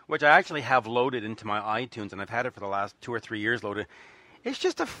Only, which I actually have loaded into my iTunes, and I've had it for the last 2 or 3 years loaded, it's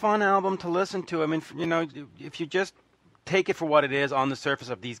just a fun album to listen to. I mean, if you just take it for what it is on the surface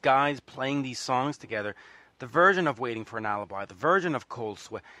of these guys playing these songs together, the version of Waiting for an Alibi, the version of Cold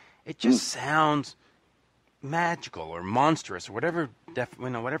Sweat, it just sounds magical or monstrous or whatever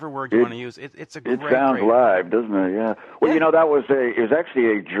whatever word you want to use. It's a great. It sounds live, doesn't it? Yeah. Well, that was it was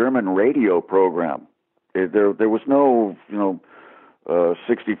actually a German radio program. There was no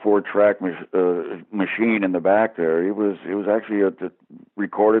 64-track machine in the back there. It was actually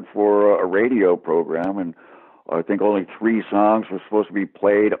recorded for a radio program, and I think only 3 songs were supposed to be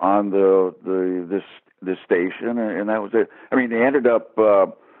played on this station, and that was it. I mean, they ended up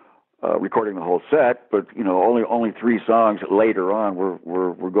recording the whole set, but only 3 songs later on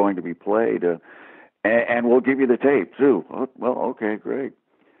were going to be played, and we'll give you the tape too. Well, okay, great.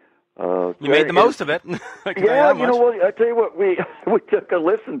 You made the most of it. Yeah, well, I tell you what, we took a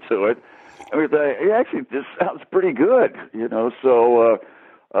listen to it, and we thought, it actually just sounds pretty good, So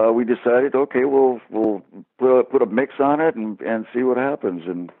we decided, okay, we'll put a mix on it and see what happens,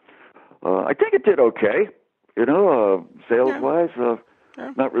 and I think it did okay, sales wise.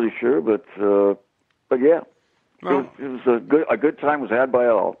 Not really sure, but yeah, Well, it was a good time was had by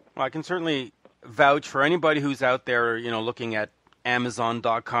all. Well, I can certainly vouch for anybody who's out there, looking at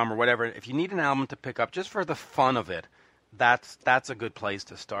Amazon.com or whatever. If you need an album to pick up just for the fun of it, that's a good place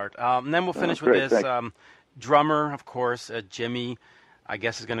to start. And then we'll finish with this. Drummer, of course, Jimmy, I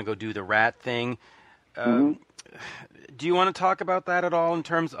guess, is going to go do the Rat thing. Do you want to talk about that at all in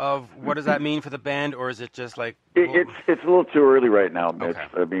terms of what does that mean for the band, or is it just like it's a little too early right now, Mitch?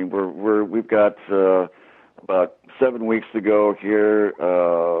 Okay. I mean, we've got about 7 weeks to go here.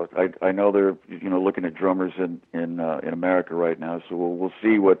 I know they're looking at drummers in America right now, so we'll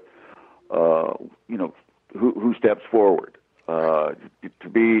see what who steps forward.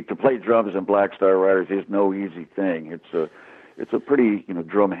 To play drums in Black Star Riders is no easy thing. It's a pretty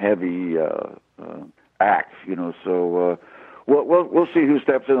drum heavy act, so we'll see who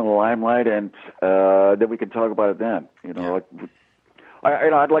steps into the limelight, and then we can talk about it then.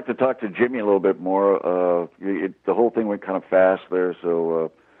 I'd like to talk to Jimmy a little bit more. The whole thing went kind of fast there,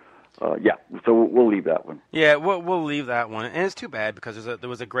 so so we'll leave that one. Yeah, we'll leave that one, and it's too bad because there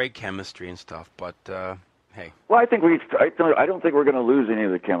was a great chemistry and stuff, but. Hey. Well, I don't think we're going to lose any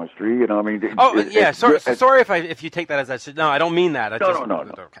of the chemistry. Sorry if you take that as that. No, I don't mean that. No.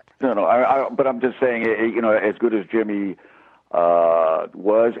 Okay. No. But I'm just saying, as good as Jimmy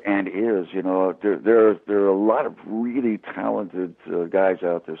was and is, there are a lot of really talented guys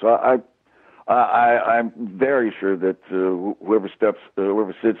out there. So I'm very sure that whoever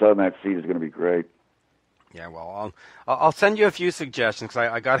sits on that seat is going to be great. Yeah, well, I'll send you a few suggestions because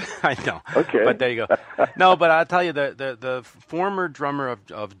I know. Okay. But there you go. No, but I'll tell you, the former drummer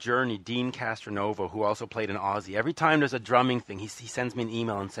of Journey, Dean Castronova, who also played in Ozzy, every time there's a drumming thing, he sends me an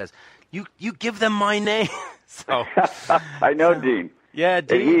email and says, you give them my name. So I know Dean. Yeah,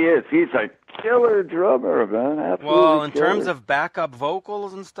 Dean. He is. He's a killer drummer, man. Absolutely. Well, in terms of backup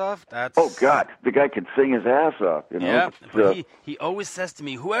vocals and stuff, that's... Oh, God. The guy can sing his ass off, Yeah, but he always says to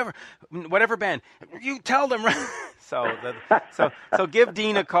me, whatever band, you tell them... So give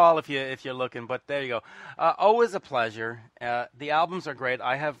Dean a call if you're looking, but there you go. Always a pleasure. The albums are great.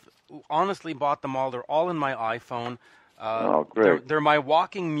 I have honestly bought them all. They're all in my iPhone. Great. They're my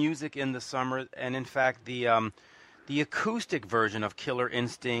walking music in the summer, and in fact, the acoustic version of Killer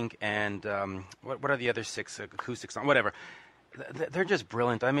Instinct and what are the other 6 acoustic songs? Whatever. They're just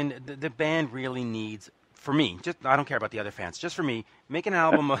brilliant. I mean, the band really needs, for me, I don't care about the other fans, just for me, make an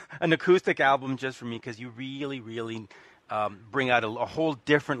album, an acoustic album just for me, because you really, really bring out a whole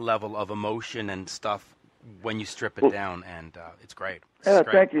different level of emotion and stuff when you strip it down, and it's great. Great.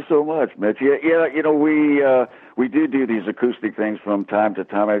 Thank you so much, Mitch. We do these acoustic things from time to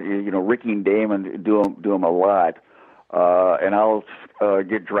time. Ricky and Damon do them a lot. And I'll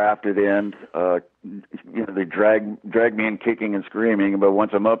get drafted in. They drag me in kicking and screaming, but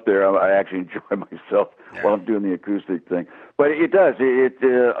once I'm up there, I actually enjoy myself while I'm doing the acoustic thing. But it does.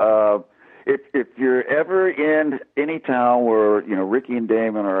 If you're ever in any town where Ricky and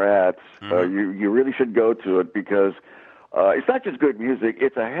Damon are at, you really should go to it, because it's not just good music;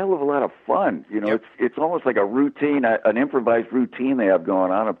 it's a hell of a lot of fun. It's almost like a routine, an improvised routine they have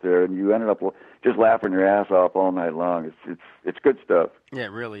going on up there, and you ended up just laughing your ass off all night long. It's good stuff. Yeah,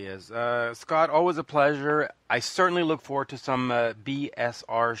 it really is. Scott, always a pleasure. I certainly look forward to some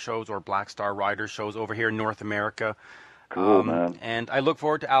BSR shows or Black Star Rider shows over here in North America. Cool, man. And I look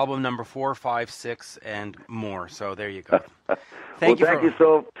forward to album number 4, 5, 6, and more. So there you go. Thank you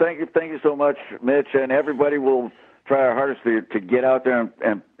so much, Mitch, and everybody will try our hardest to get out there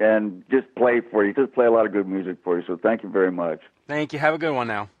and just play for you. Just play a lot of good music for you. So thank you very much. Thank you. Have a good one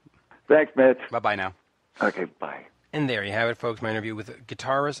now. Thanks, Mitch. Bye-bye now. Okay, bye. And there you have it, folks, my interview with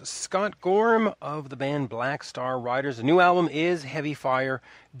guitarist Scott Gorham of the band Black Star Riders. The new album is Heavy Fire.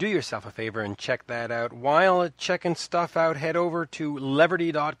 Do yourself a favor and check that out. While checking stuff out, head over to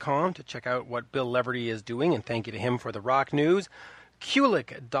Leverty.com to check out what Bill Leverty is doing, and thank you to him for the rock news.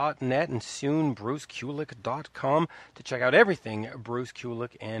 Kulick.net and soon BruceKulick.com to check out everything Bruce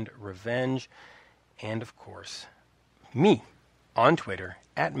Kulick and Revenge. And, of course, me on Twitter,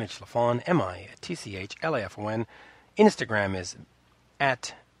 at Mitch Lafon, MITCHLAFON. Instagram is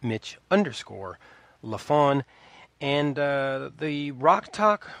at Mitch_Lafon. And the Rock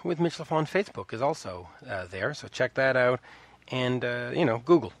Talk with Mitch Lafon Facebook is also there, so check that out. And,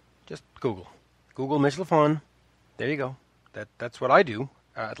 Google. Just Google. Google Mitch Lafon. There you go. That's what I do,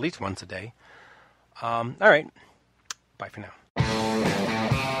 at least once a day. All right. Bye for now.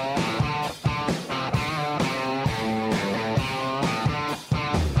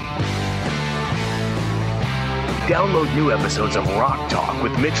 Download new episodes of Rock Talk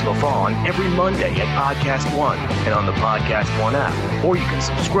with Mitch LaFawn every Monday at Podcast One and on the Podcast One app, or you can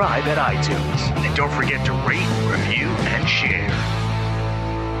subscribe at iTunes. And don't forget to rate, review, and share.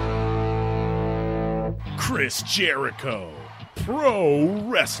 Chris Jericho, pro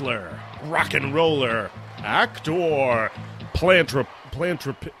wrestler, rock and roller, actor, philanthropist.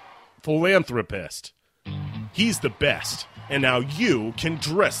 He's the best, and now you can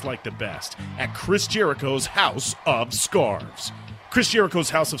dress like the best at Chris Jericho's House of Scarves. Chris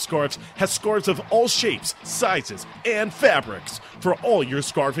Jericho's House of Scarves has scarves of all shapes, sizes, and fabrics for all your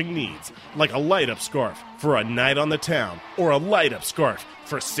scarfing needs, like a light-up scarf for a night on the town, or a light-up scarf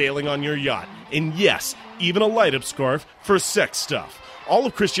for sailing on your yacht, and yes, even a light-up scarf for sex stuff. All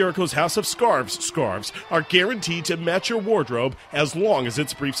of Chris Jericho's House of Scarves are guaranteed to match your wardrobe as long as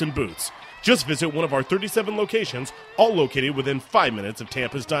it's briefs and boots. Just visit one of our 37 locations, all located within 5 minutes of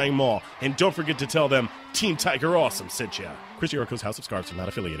Tampa's Dying Mall. And don't forget to tell them Team Tiger Awesome sent you. Chris Jericho's House of Scarves are not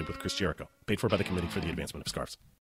affiliated with Chris Jericho. Paid for by the Committee for the Advancement of Scarves.